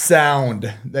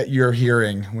sound that you're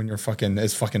hearing when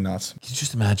it's fucking nuts. can you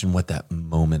just imagine what that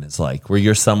moment is like where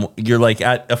you're like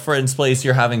at a friend's place,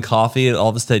 you're having coffee, and all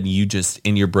of a sudden you just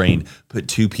in your brain put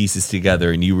two pieces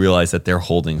together and you realize that they're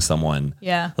holding someone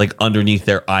like underneath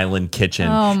their island kitchen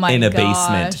Oh my in a gosh.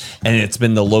 basement, and it's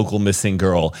been the local missing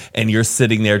girl, and you're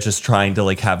sitting there just trying to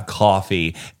like have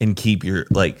coffee and keep your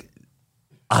like,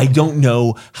 I don't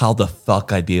know how the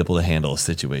fuck I'd be able to handle a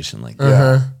situation like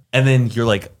that. And then you're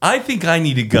like, I think I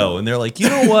need to go. And they're like, you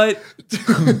know what?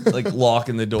 Like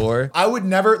locking the door. I would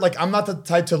never like. I'm not the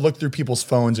type to look through people's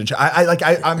phones and shit.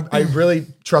 I really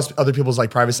trust other people's like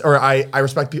privacy, or I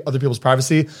respect other people's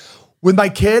privacy. With my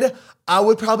kid, I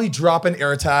would probably drop an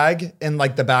AirTag in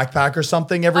like the backpack or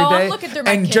something every Oh, day, I'm looking through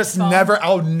my and kid's just phone.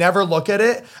 I'll never look at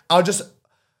it. I'll just.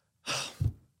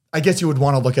 I guess you would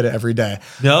want to look at it every day.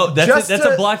 No, that's Just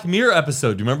a to- Black Mirror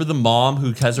episode. Do you remember the mom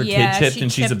who has her Yeah, kid chipped she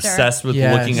and she's chipped her. obsessed with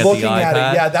Yes. looking at Looking the iPad? at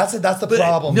it, yeah, that's the But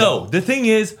problem. no, the thing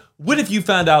is, what if you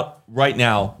found out right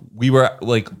now we were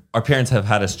like, our parents have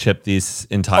had us chip these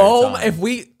entire time. if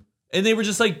we And they were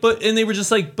just like, but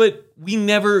we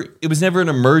never, it was never an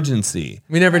emergency.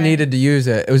 never needed to use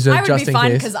it, it was I just would be in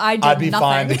fine case. because I did I'd be nothing.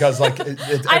 fine because like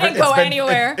I didn't go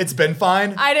anywhere. It's been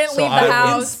fine. I didn't leave the I-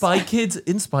 house.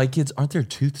 In Spy Kids, aren't their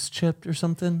tooths chipped or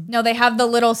something? No, they have the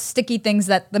little sticky things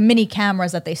the mini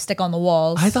cameras that they stick on the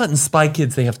walls. I thought in Spy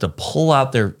Kids they have to pull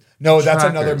out their No, that's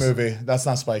another trackers. movie. That's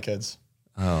not Spy Kids.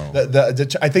 Oh.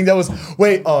 I think that was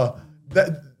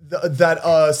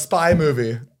that spy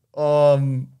movie.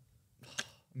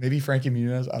 Maybe Frankie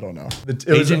Muniz. I don't know. It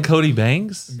was- Agent Cody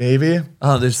Banks? maybe.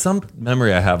 Oh, there's some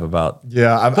memory I have about,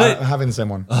 Yeah, I'm But- having the same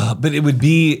one. but it would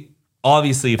be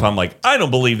obviously if I'm like, I don't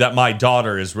believe that my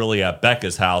daughter is really at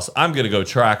Becca's house, I'm gonna go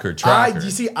track her. You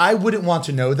see, I wouldn't want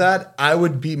to know that. I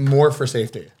would be more for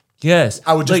safety. Yes,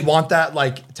 I would just like, want that,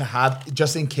 like, to have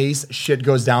just in case shit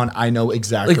goes down. I know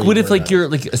exactly. like what if where like that you're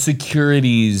like a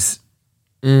securities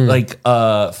like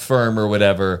firm or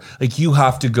whatever, like you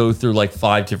have to go through like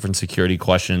 5 different security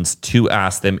questions to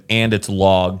ask them, and it's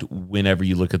logged whenever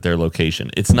you look at their location.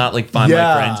 It's not like find Yeah.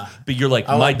 my friends, but you're like,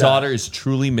 I my like that. daughter is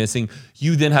truly missing.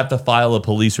 You then have to file a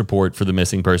police report for the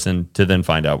missing person to then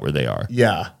find out where they are.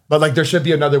 Yeah, but like there should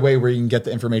be another way where you can get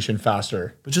the information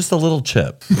faster. But just a little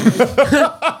chip.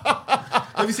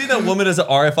 Have you seen that woman as an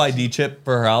RFID chip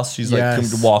for her house? She's like, Yes.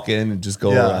 come to walk in and just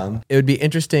go Yeah. around. It would be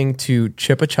interesting to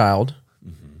chip a child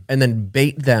and then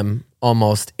bait them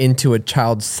almost into a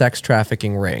child sex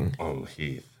trafficking ring. Oh,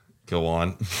 Heath. Go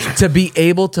on. to be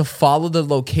able to follow the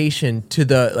location to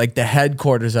the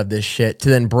headquarters of this shit to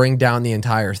then bring down the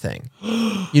entire thing.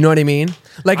 You know what I mean?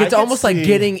 Like it's I can almost like see-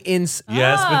 getting in.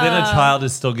 Yes, but then a child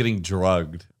is still getting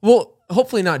drugged. Well,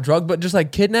 hopefully not drug, but just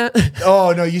like kidnap.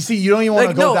 Oh no, you see, you don't even want to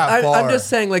Like go no, that far. I'm just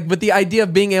saying like, but the idea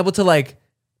of being able to like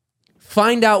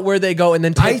find out where they go and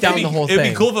then take down the whole It'd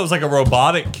thing. be cool if it was like a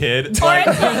robotic kid.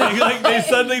 Like they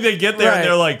suddenly get there Right. and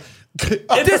they're like,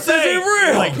 This isn't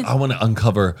real. Like, I want to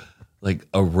uncover like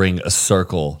a ring, a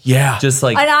circle. Yeah. Just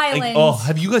like An like, island. oh,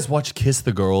 have you guys watched Kiss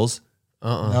the Girls?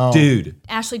 No. Dude,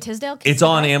 Ashley Tisdale. it's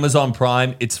on Amazon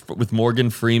Prime. It's with Morgan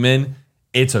Freeman.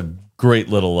 It's a great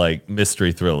little like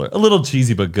mystery thriller. A little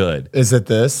cheesy but good. Is it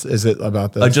this? Is it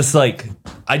about this? I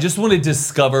just want to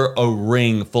discover a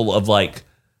ring full of like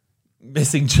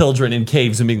missing children in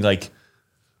caves and being like,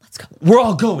 let's go. We're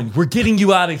all going. We're getting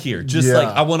you out of here. Just Yeah. like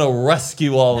I want to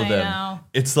rescue all of I them. know.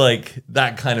 It's like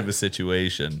that kind of a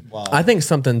situation. Wow. I think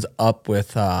something's up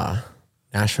with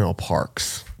national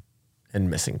parks and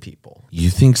missing people. You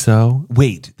think so?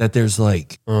 Wait, that there's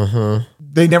like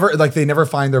They never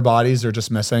find their bodies. They're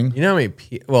just missing. You know how many?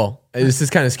 Well, this is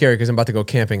kind of scary because I'm about to go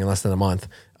camping in less than a month.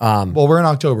 Well, we're in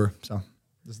October, so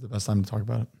this is the best time to talk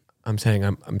about it. I'm saying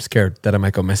I'm scared that I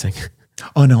might go missing.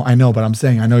 Oh no, I know, but I'm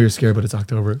saying I know you're scared, but it's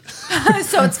October.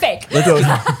 So it's fake.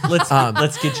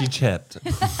 let's get you chipped.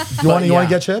 You want yeah. to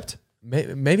get chipped?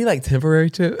 Maybe like temporary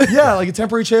too. Yeah, like a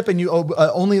temporary chip, and you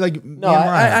only like. No,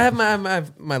 I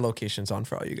have my locations on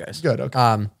for all you guys. Good.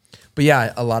 Okay. But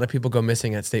yeah, a lot of people go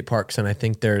missing at state parks, and I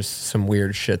think there's some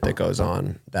weird shit that goes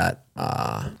on that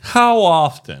How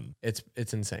often?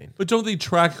 it's insane. But don't they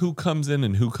track who comes in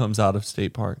and who comes out of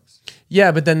state parks?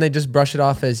 Yeah, but then they just brush it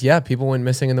off as people went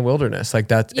missing in the wilderness. Like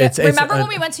that's Yeah. Remember when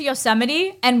we went to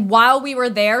Yosemite and while we were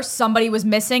there, somebody was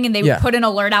missing and they Yeah. put an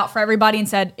alert out for everybody and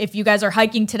said, if you guys are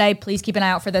hiking today, please keep an eye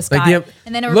out for this guy.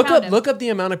 And then look up the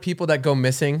amount of people that go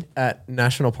missing at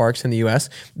national parks in the U.S.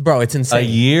 Bro, it's insane. A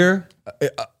year?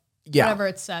 Yeah, Whatever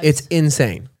it says. It's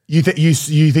insane. You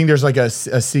think there's like a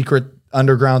secret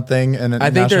underground thing? And I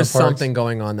think there's something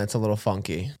going on that's a little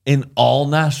funky. In all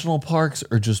national parks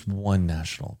or just one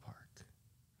national park?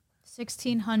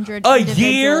 1,600 A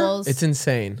individuals It's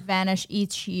insane. vanish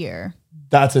each year.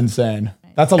 That's insane.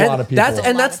 That's a lot of people.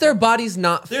 That's their bodies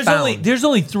not There's found. there's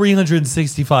only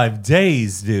 365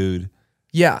 days, dude.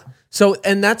 Yeah. So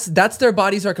and that's their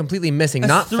bodies are completely missing, That's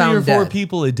not 3 found or 4 dead.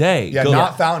 people a day. yeah, Go-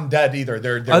 not found dead either.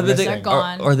 They're Are missing. They're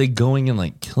gone. Are they going and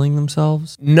like killing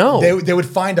themselves? No, They would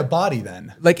find a body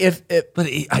then. like if it. But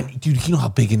dude, you know how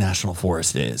big a national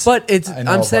forest is. But it's. I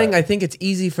know, I'm saying but- I think it's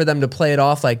easy for them to play it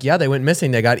off like, yeah, they went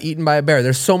missing, they got eaten by a bear.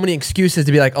 There's so many excuses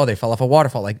to be like, oh, they fell off a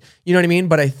waterfall, like you know what I mean.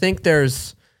 But I think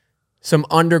there's some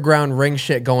underground ring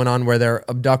shit going on where they're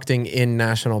abducting in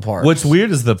national parks. What's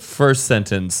weird is the first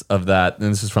sentence of that,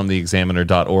 and this is from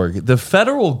theexaminer.org. The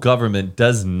federal government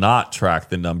does not track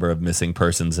the number of missing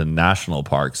persons in national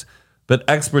parks, but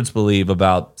experts believe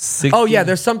about 60. Oh yeah,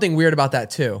 there's something weird about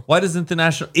that too. Why doesn't the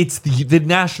national? It's the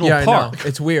national Yeah, I park. know.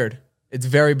 It's weird. It's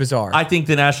very bizarre. I think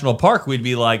the national park would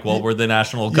be like, well, we're the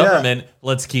national government.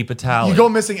 Let's keep a tally. You go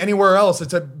missing anywhere else,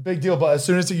 it's a big deal. But as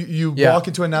soon as you Yeah. walk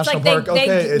into a It's national like park,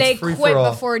 okay, they it's free quit for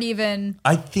all. before it even.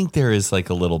 I think there is like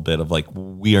a little bit of like,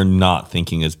 we are not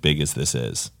thinking as big as this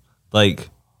is. Like,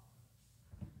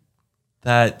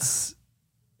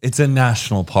 it's a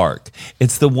national park.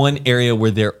 It's the one area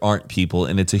where there aren't people,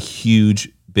 and it's a huge,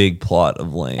 big plot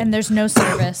of land. And there's no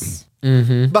service.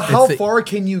 But how far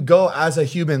can you go as a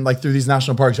human, like through these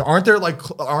national parks? Aren't there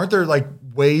like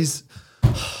ways?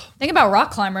 Think about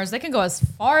rock climbers. They can go as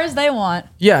far as they want.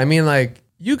 yeah, I mean like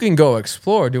you can go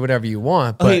explore, do whatever you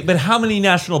want, but Okay, but how many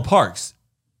national parks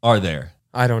are there?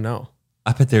 I don't know.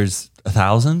 I bet there's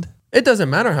 1,000. It doesn't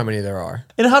matter how many there are.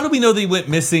 And how do we know they went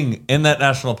missing in that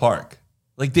national park?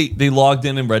 Like they logged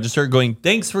in and registered going,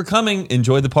 thanks for coming,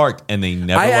 enjoy the park. And they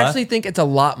never I left. actually think it's a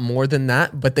lot more than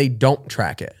that, but they don't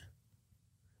track it.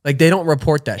 Like they don't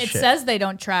report that It shit. says they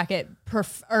don't track it.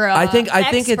 I think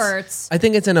experts.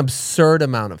 it's an absurd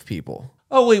amount of people.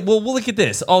 Oh, wait. Well, look at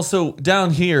this. Also,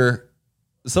 down here,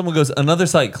 someone goes, another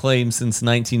site claims since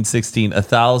 1916,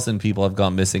 1,000 people have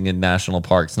gone missing in national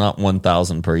parks, not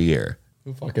 1,000 per year.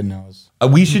 Who fucking knows?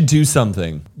 We should do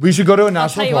something. We should go to a I'll tell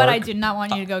national you park. what, I do not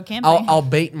want you to go camping. I'll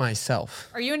bait myself.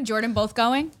 Are you and Jordan both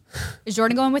going? Is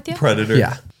Jordan going with you? Predator.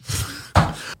 Yeah.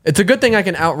 It's a good thing I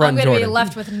can I'm outrun going to be Jordan.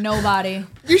 left with nobody.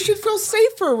 You should feel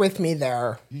safer with me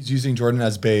there. He's using Jordan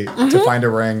as bait to find a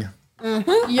ring.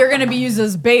 You're going to be used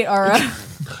as bait, all right?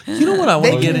 You know what I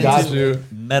want to get got into? you.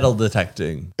 Metal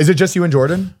detecting. Is it just you and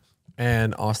Jordan?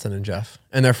 And Austin and Jeff.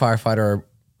 And their firefighter or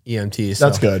EMTs.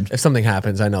 That's good. If something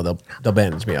happens, I know they'll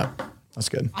bandage me up. That's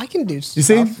good. I can do You stuff.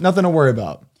 see, nothing to worry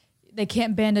about. They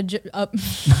can't bandage up.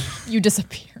 You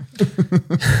disappear.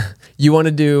 You want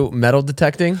to do metal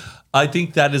detecting? I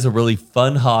think that is a really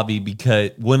fun hobby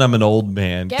because when I'm an old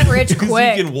man, Get rich 'cause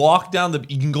quick. You can walk down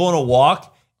you can go on a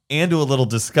walk and do a little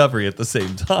discovery at the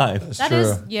same time. That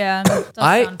is, yeah. does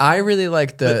sound I really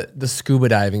like the scuba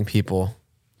diving people.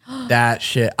 That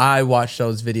shit. I watch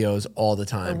those videos all the the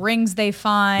time. rings they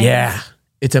find. Yeah.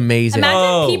 It's amazing. Imagine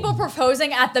Oh. people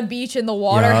proposing at the beach in the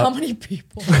water. Yeah. How many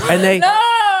people? And they No!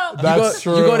 That's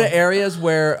you go to areas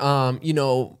where you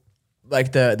know,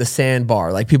 like the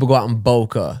sandbar, like people go out in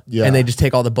Boca and they just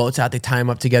take all the boats out, they tie them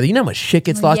up together. You know how much shit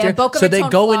gets lost Yeah, there? Boca So they Raton,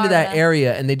 go into that Florida.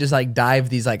 area and they just like dive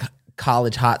these like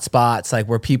college hot spots, like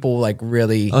where people like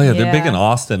really Oh yeah, they're big Yeah. in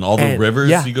Austin. All the And- rivers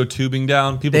yeah. you go tubing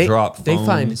down, people they drop phones. They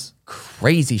find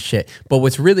crazy shit. But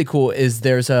what's really cool is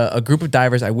there's a group of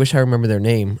divers. I wish I remember their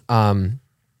name.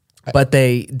 But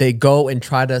they go and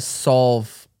try to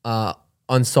solve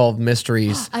unsolved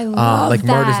mysteries, I love like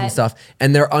murders and that. stuff.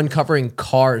 And they're uncovering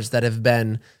cars that have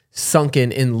been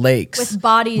sunken in lakes With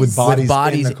bodies. With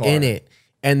bodies in the car. in it.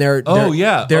 And they're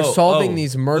They're solving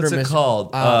these murder What's it mysteries.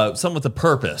 called? Something with a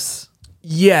purpose.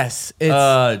 Yes,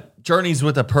 it's Journeys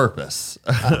with a purpose.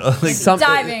 Like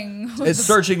diving. it's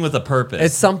searching with a purpose.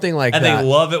 it's something like and that. they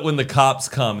love it when the cops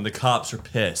come and the cops are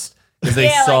pissed because they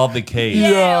Yeah, like- solved the case.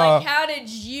 Yeah, like how did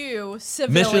you,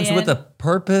 civilian? Missions with a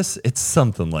purpose. It's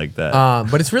something like that.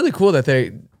 But it's really cool that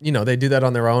they do that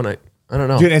on their own. I don't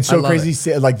know. Dude, it's I so love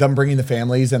crazy, it. like them bringing the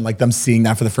families and like them seeing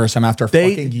that for the first time after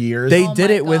fucking years. They Oh did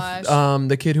my it with gosh.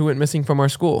 the kid who went missing from our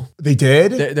school. They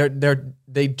did?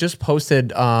 They just posted.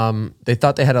 They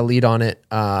thought they had a lead on it,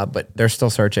 but they're still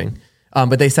searching.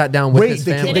 But they sat down with Wait, his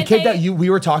the family. kid that we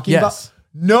were talking Yes. about?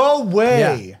 No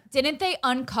way. Didn't they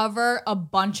uncover a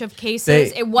bunch of cases?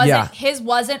 They- It wasn't yeah. his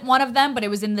wasn't one of them, but it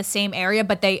was in the same area.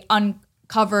 But they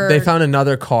uncovered. They found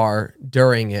another car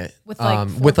during it With, like,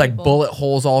 four with like people. bullet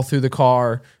holes all through the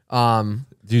car.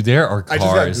 Dude, there are I just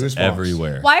got cars goosebumps.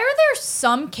 everywhere. Why are there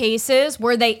some cases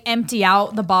where they empty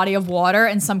out the body of water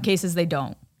and some cases they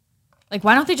don't? Like,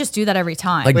 why don't they just do that every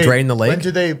time? Like drain the When lake.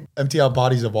 did they empty out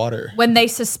bodies of water? when they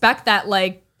suspect that,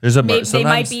 like, There's a they might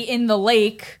sometimes- be in the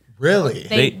lake, Really?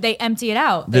 they empty it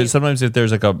out. They, Sometimes if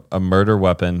there's like a murder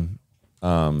weapon,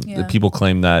 Yeah. the people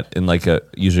claim that in like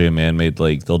usually a man-made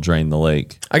lake, they'll drain the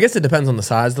lake. I guess it depends on the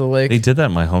size of the lake. They did that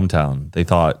in my hometown. They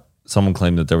thought someone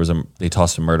claimed that they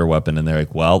tossed a murder weapon and they're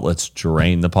like, well, let's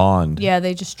drain the pond. yeah,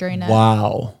 they just drain it.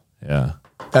 Wow. Yeah.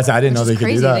 I didn't know Which they is could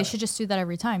crazy. do that. They should just do that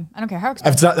every time. I don't care how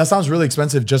expensive. That sounds really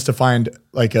expensive just to find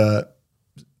like a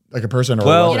person or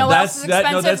Well, You know what else is that's-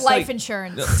 expensive? that's Life like-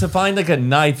 insurance. To find like a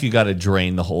knife, you got to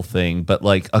drain the whole thing. But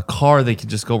like a car, they could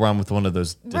just go around with one of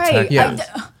those Right. detectors.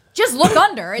 Just look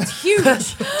under. It's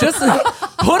huge. Just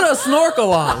put a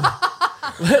snorkel on.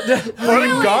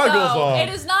 Really, goggles though, on. It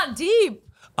is not deep.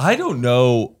 I don't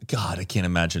know. God, I can't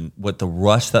imagine what the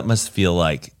rush that must feel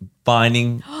like.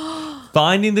 Finding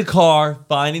the car,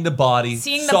 finding the body,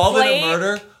 Seeing the solving plate. a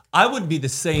murder. I would be the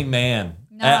same man.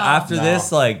 No. After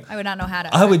this, like I would not know how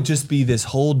to. I would just be this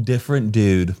whole different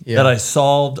dude Yeah. that I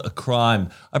solved a crime.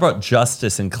 I brought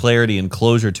justice and clarity and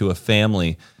closure to a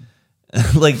family.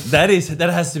 Like that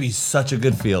has to be such a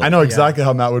good feeling. I know exactly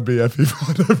how Matt would be if he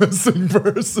found a missing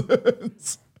person.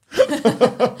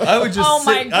 I would just Oh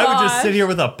my I would just gosh. sit here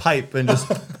with a pipe and just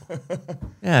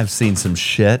yeah, I've seen some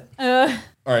shit. All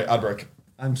right, Albrecht.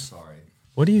 I'm sorry.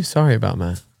 What are you sorry about,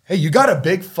 Matt? Hey, you got a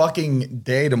big fucking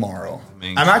day tomorrow.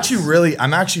 I'm actually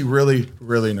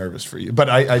really nervous for you. But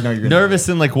I know you're Nervous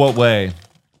in like what way?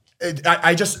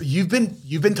 I just you've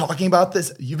been talking about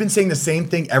this. You've been saying the same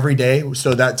thing every day,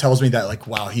 so that tells me that like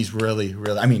wow, he's really.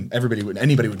 I mean,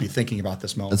 anybody would be thinking about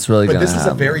this moment. It's really but gonna this is a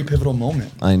happen. very pivotal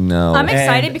moment. I know. I'm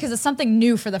excited because it's something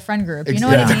new for the friend group. You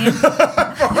know Yeah. what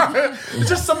I mean? It's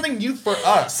just something new for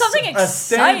us. Something A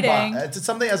standby. exciting. It's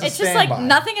something as a It's just like standby.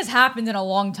 nothing has happened in a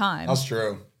long time. That's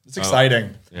true. It's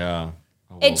exciting. Yeah.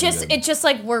 It's just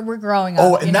like we're growing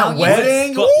Oh, up. and you that know?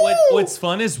 wedding. What's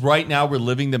fun is right now we're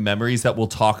living the memories that we'll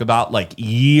talk about like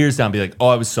years down. Be like, oh,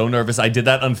 I was so nervous. I did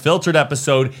that unfiltered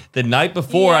episode the night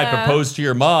before I Yeah. proposed to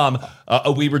your mom.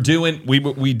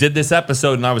 We did this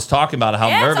episode and I was talking about how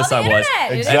Yeah, it's nervous on I the was.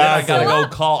 internet. It And then I is gotta still go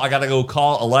up. call. I gotta go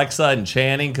call Alexa and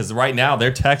Channing because right now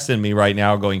they're texting me right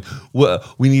now going,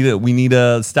 we need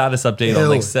a status update on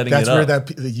like setting That's it up.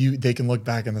 where they can look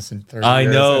back in this in 30 I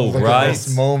years know, and look at right?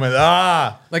 this moment.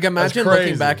 Like imagine crazy.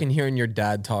 looking back and hearing your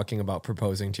dad talking about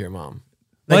proposing to your mom.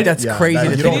 Like that's Yeah, crazy that- to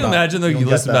you think Can you about. imagine though? You You don't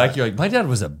get listen that. back, you're like, my dad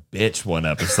was a bitch one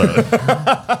episode.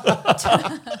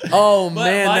 Oh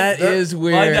man, that is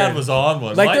weird. My dad was on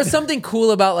one. Like My there's dad- something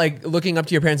cool about like looking up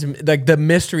to your parents and like the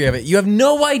mystery of it. You have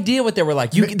no idea what they were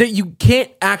like. You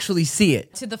can't actually see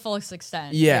it. To the fullest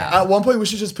extent. Yeah. At one point, we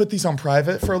should just put these on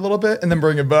private for a little bit and then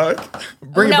bring it back.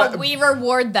 Bring it No, back. we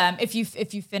reward them. If you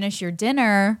finish your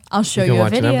dinner, I'll show can you a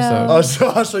watch an video. episode.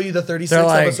 I'll show you the 36th They're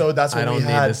like, episode. That's I when don't we need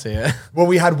had. to see it. Well,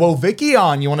 we had Wo Vicky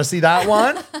on. You want to see that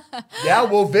one? Yeah,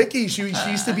 Wo Vicky. She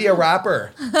used to be a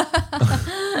rapper.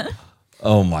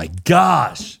 Oh my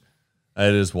gosh.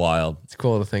 That is wild. It's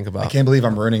cool to think about. I can't believe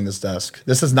I'm ruining this desk.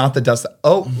 This is not the desk.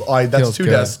 That's Feels two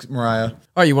good. desks, Mariah. All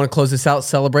right, you want to close this out?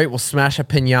 Celebrate. We'll smash a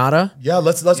pinata. Yeah,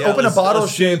 let's open a bottle of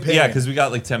champagne. Yeah, because we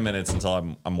got like 10 minutes until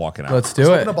I'm walking out. Let's do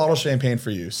Let's it. open a bottle of champagne for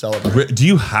you. Celebrate. Do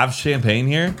you have champagne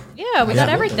here? Yeah, we got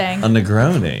everything. A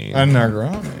Negroni. A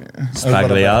Negroni.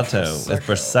 Spagliato with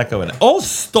Prosecco in it. Oh,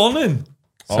 stunning.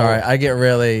 Sorry, I get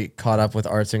really caught up with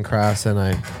arts and crafts,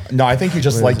 and No, I think you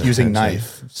just Where's like using attention?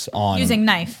 knives on. Using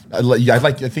knife. I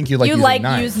think you like You using like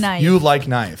knife. use knife. You like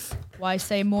knife. Why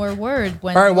say more word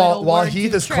when All right, little while words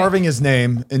Heath do is trick? carving his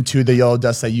name into the yellow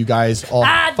dust that you guys all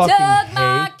I dug my fucking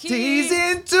hate. Tease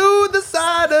into the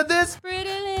side of this. Pretty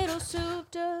little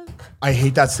soup dog. I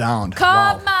hate that sound.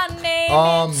 Carve my name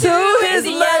Um, into to his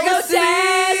the legacy.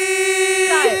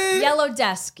 Yellow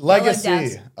desk. Legacy. Yellow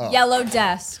desk. Oh. Yellow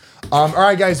desk. All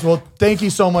right, guys. Well, thank you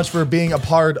so much for being a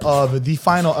part of the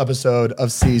final episode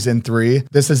of season 3.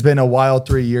 This has been a wild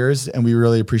 3 years, and we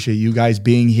really appreciate you guys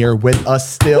being here with us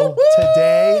still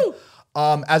today.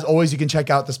 As always, you can check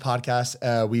out this podcast.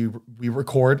 We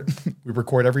record we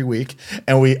record every week,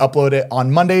 and we upload it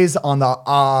on Mondays on the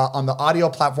audio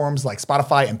platforms like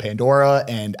Spotify and Pandora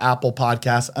and Apple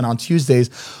Podcasts, and on Tuesdays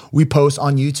we post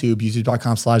on YouTube,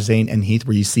 youtube.com/Zane and Heath,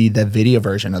 where you see the video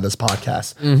version of this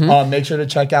podcast. Make sure to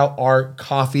check out our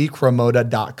coffee,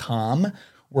 Cremota.com,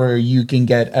 where you can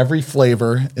get every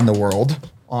flavor in the world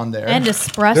on there. And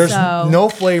espresso. There's no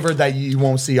flavor that you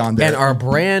won't see on there. And our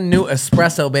brand new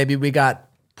espresso, baby. We got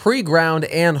pre-ground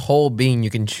and whole bean you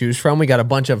can choose from. We got a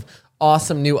bunch of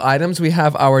awesome new items. We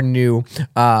have our new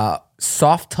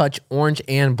soft touch orange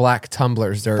and black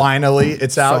tumblers. They're Finally,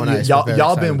 it's out. so nice. Y'all We're very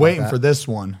been excited waiting about for that. this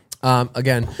one.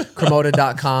 Again,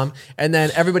 Cremota.com. And then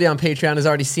everybody on Patreon has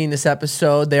already seen this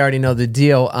episode. They already know the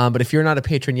deal. But if you're not a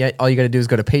patron yet, all you got to do is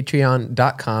go to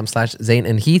patreon.com/Zane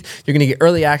and Heath. You're going to get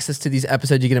early access to these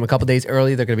episodes. You get them a couple days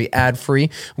early. They're going to be ad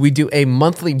free. We do a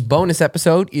monthly bonus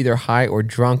episode, either high or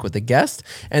drunk with a guest.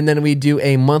 And then we do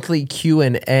a monthly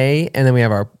Q&A. And then we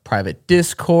have our private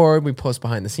Discord. We post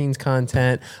behind the scenes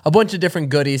content, a bunch of different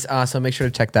goodies. So make sure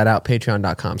to check that out.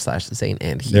 Patreon.com/Zane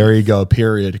and Heath. There you go.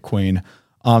 Period, Queen.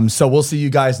 So we'll see you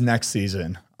guys next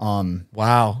season.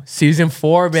 Wow. Season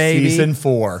 4, baby. Season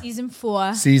 4. Season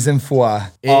 4. Season 4.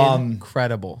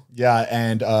 Incredible. Yeah,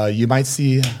 and you might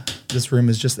see this room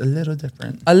is just a little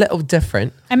different. A little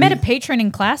different. I met a patron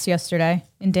in class yesterday,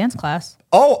 in dance class.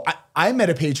 Oh, I met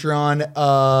a Patreon.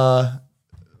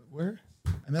 Where?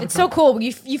 It's so cool.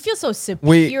 You feel so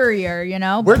superior, you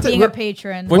know, being a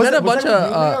patron. We met a Was bunch that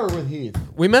with of Julia or with Heath?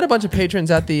 we met a bunch of patrons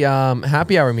at the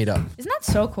happy hour meetup. Isn't that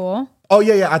so cool? Oh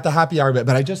yeah, at the happy hour bit.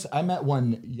 But I met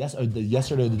one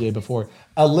yesterday or the day before.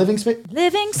 A living space.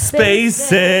 Living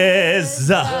Spaces.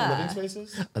 Living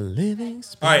spaces. A living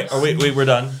space. All right. Oh, wait, we're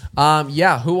done.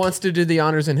 Yeah. Who wants to do the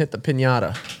honors and hit the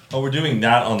pinata? Oh, we're doing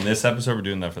that on this episode. We're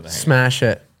doing that for the hang. Smash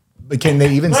it. But can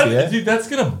they even see it? Dude, that's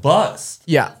gonna bust.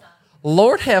 Yeah.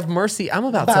 Lord have mercy. I'm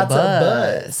about to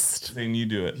bust. Then you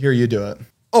do it. Here, you do it.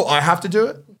 Oh, I have to do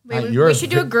it. We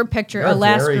should do a group picture, a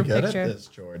last group picture. At this,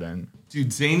 Jordan.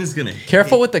 Dude, Zane is gonna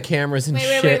Careful with the cameras and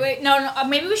shit. Wait. No.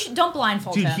 Maybe we should. Don't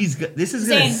blindfold Dude, him. this is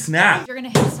gonna Zane, snap. You're gonna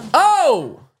hit something.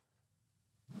 Oh!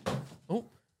 You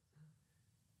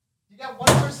got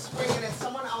one more swing and it's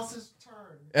someone else's turn.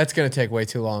 That's gonna take way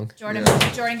too long. Jordan,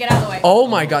 get out of the way. Oh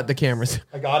my god, the cameras.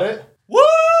 I got it.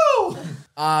 Woo!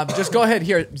 Just go ahead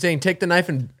here, Zane. Take the knife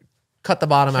and cut the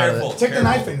bottom out of it. Take the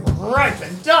knife and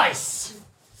ripen dice.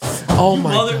 Oh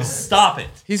my Mother, god. stop it.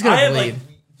 He's gonna I am bleed.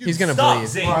 dude, He's gonna stop, bleed.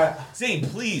 Zane. All right. Zane,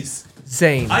 please.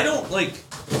 Zane. I don't like.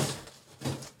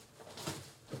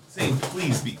 Zane,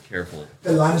 please be careful.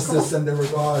 The Lannisters send their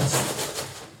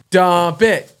regards. Dump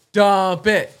it. Dump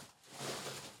it.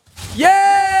 Yay!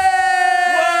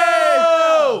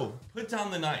 Whoa! Put down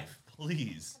the knife,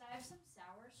 please.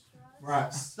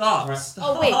 Right. Stop.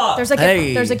 Stop. Oh wait, there's a gift.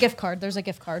 Hey. There's a gift card. There's a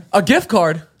gift card. A gift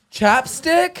card.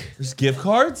 Chapstick. There's gift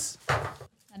cards? I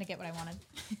didn't get what I wanted.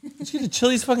 Did you get a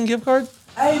Chili's fucking gift card?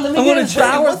 Hey, let I'm me gonna get a check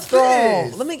sour what's straw.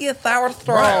 this? Let me get sour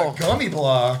straw. Right, gummy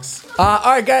blocks. All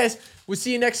right, guys. We'll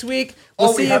see you next week. We'll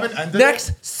see we you haven't ended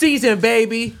next season,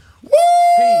 baby.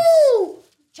 Woo!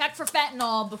 Check for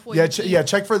fentanyl before Yeah, you eat.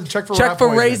 check for Check rat for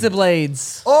poison. razor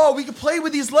blades. Oh, we can play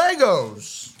with these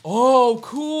Legos. Oh,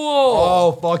 cool.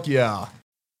 Oh, fuck yeah.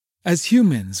 As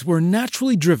humans, we're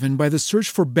naturally driven by the search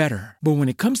for better. But when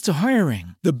it comes to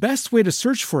hiring, the best way to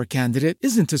search for a candidate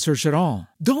isn't to search at all.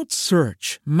 Don't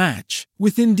search, match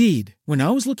with Indeed. When I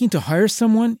was looking to hire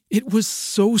someone, it was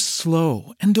so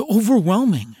slow and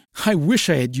overwhelming. I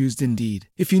wish I had used Indeed.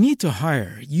 If you need to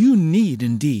hire, you need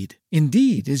Indeed.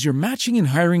 Indeed is your matching and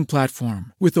hiring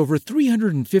platform with over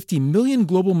 350 million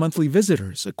global monthly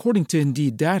visitors, according to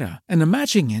Indeed data, and a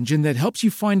matching engine that helps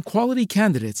you find quality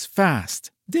candidates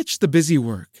fast. Ditch the busy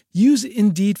work. Use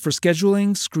Indeed for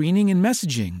scheduling, screening, and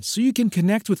messaging so you can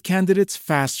connect with candidates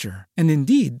faster. And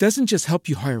Indeed doesn't just help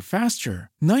you hire faster.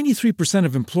 93%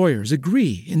 of employers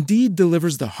agree Indeed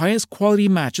delivers the highest quality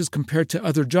matches compared to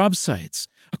other job sites,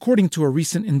 according to a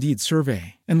recent Indeed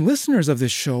survey. And listeners of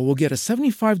this show will get a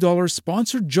 $75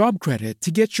 sponsored job credit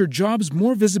to get your jobs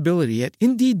more visibility at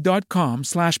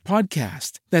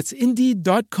Indeed.com/podcast. That's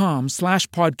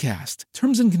Indeed.com/podcast.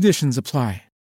 Terms and conditions apply.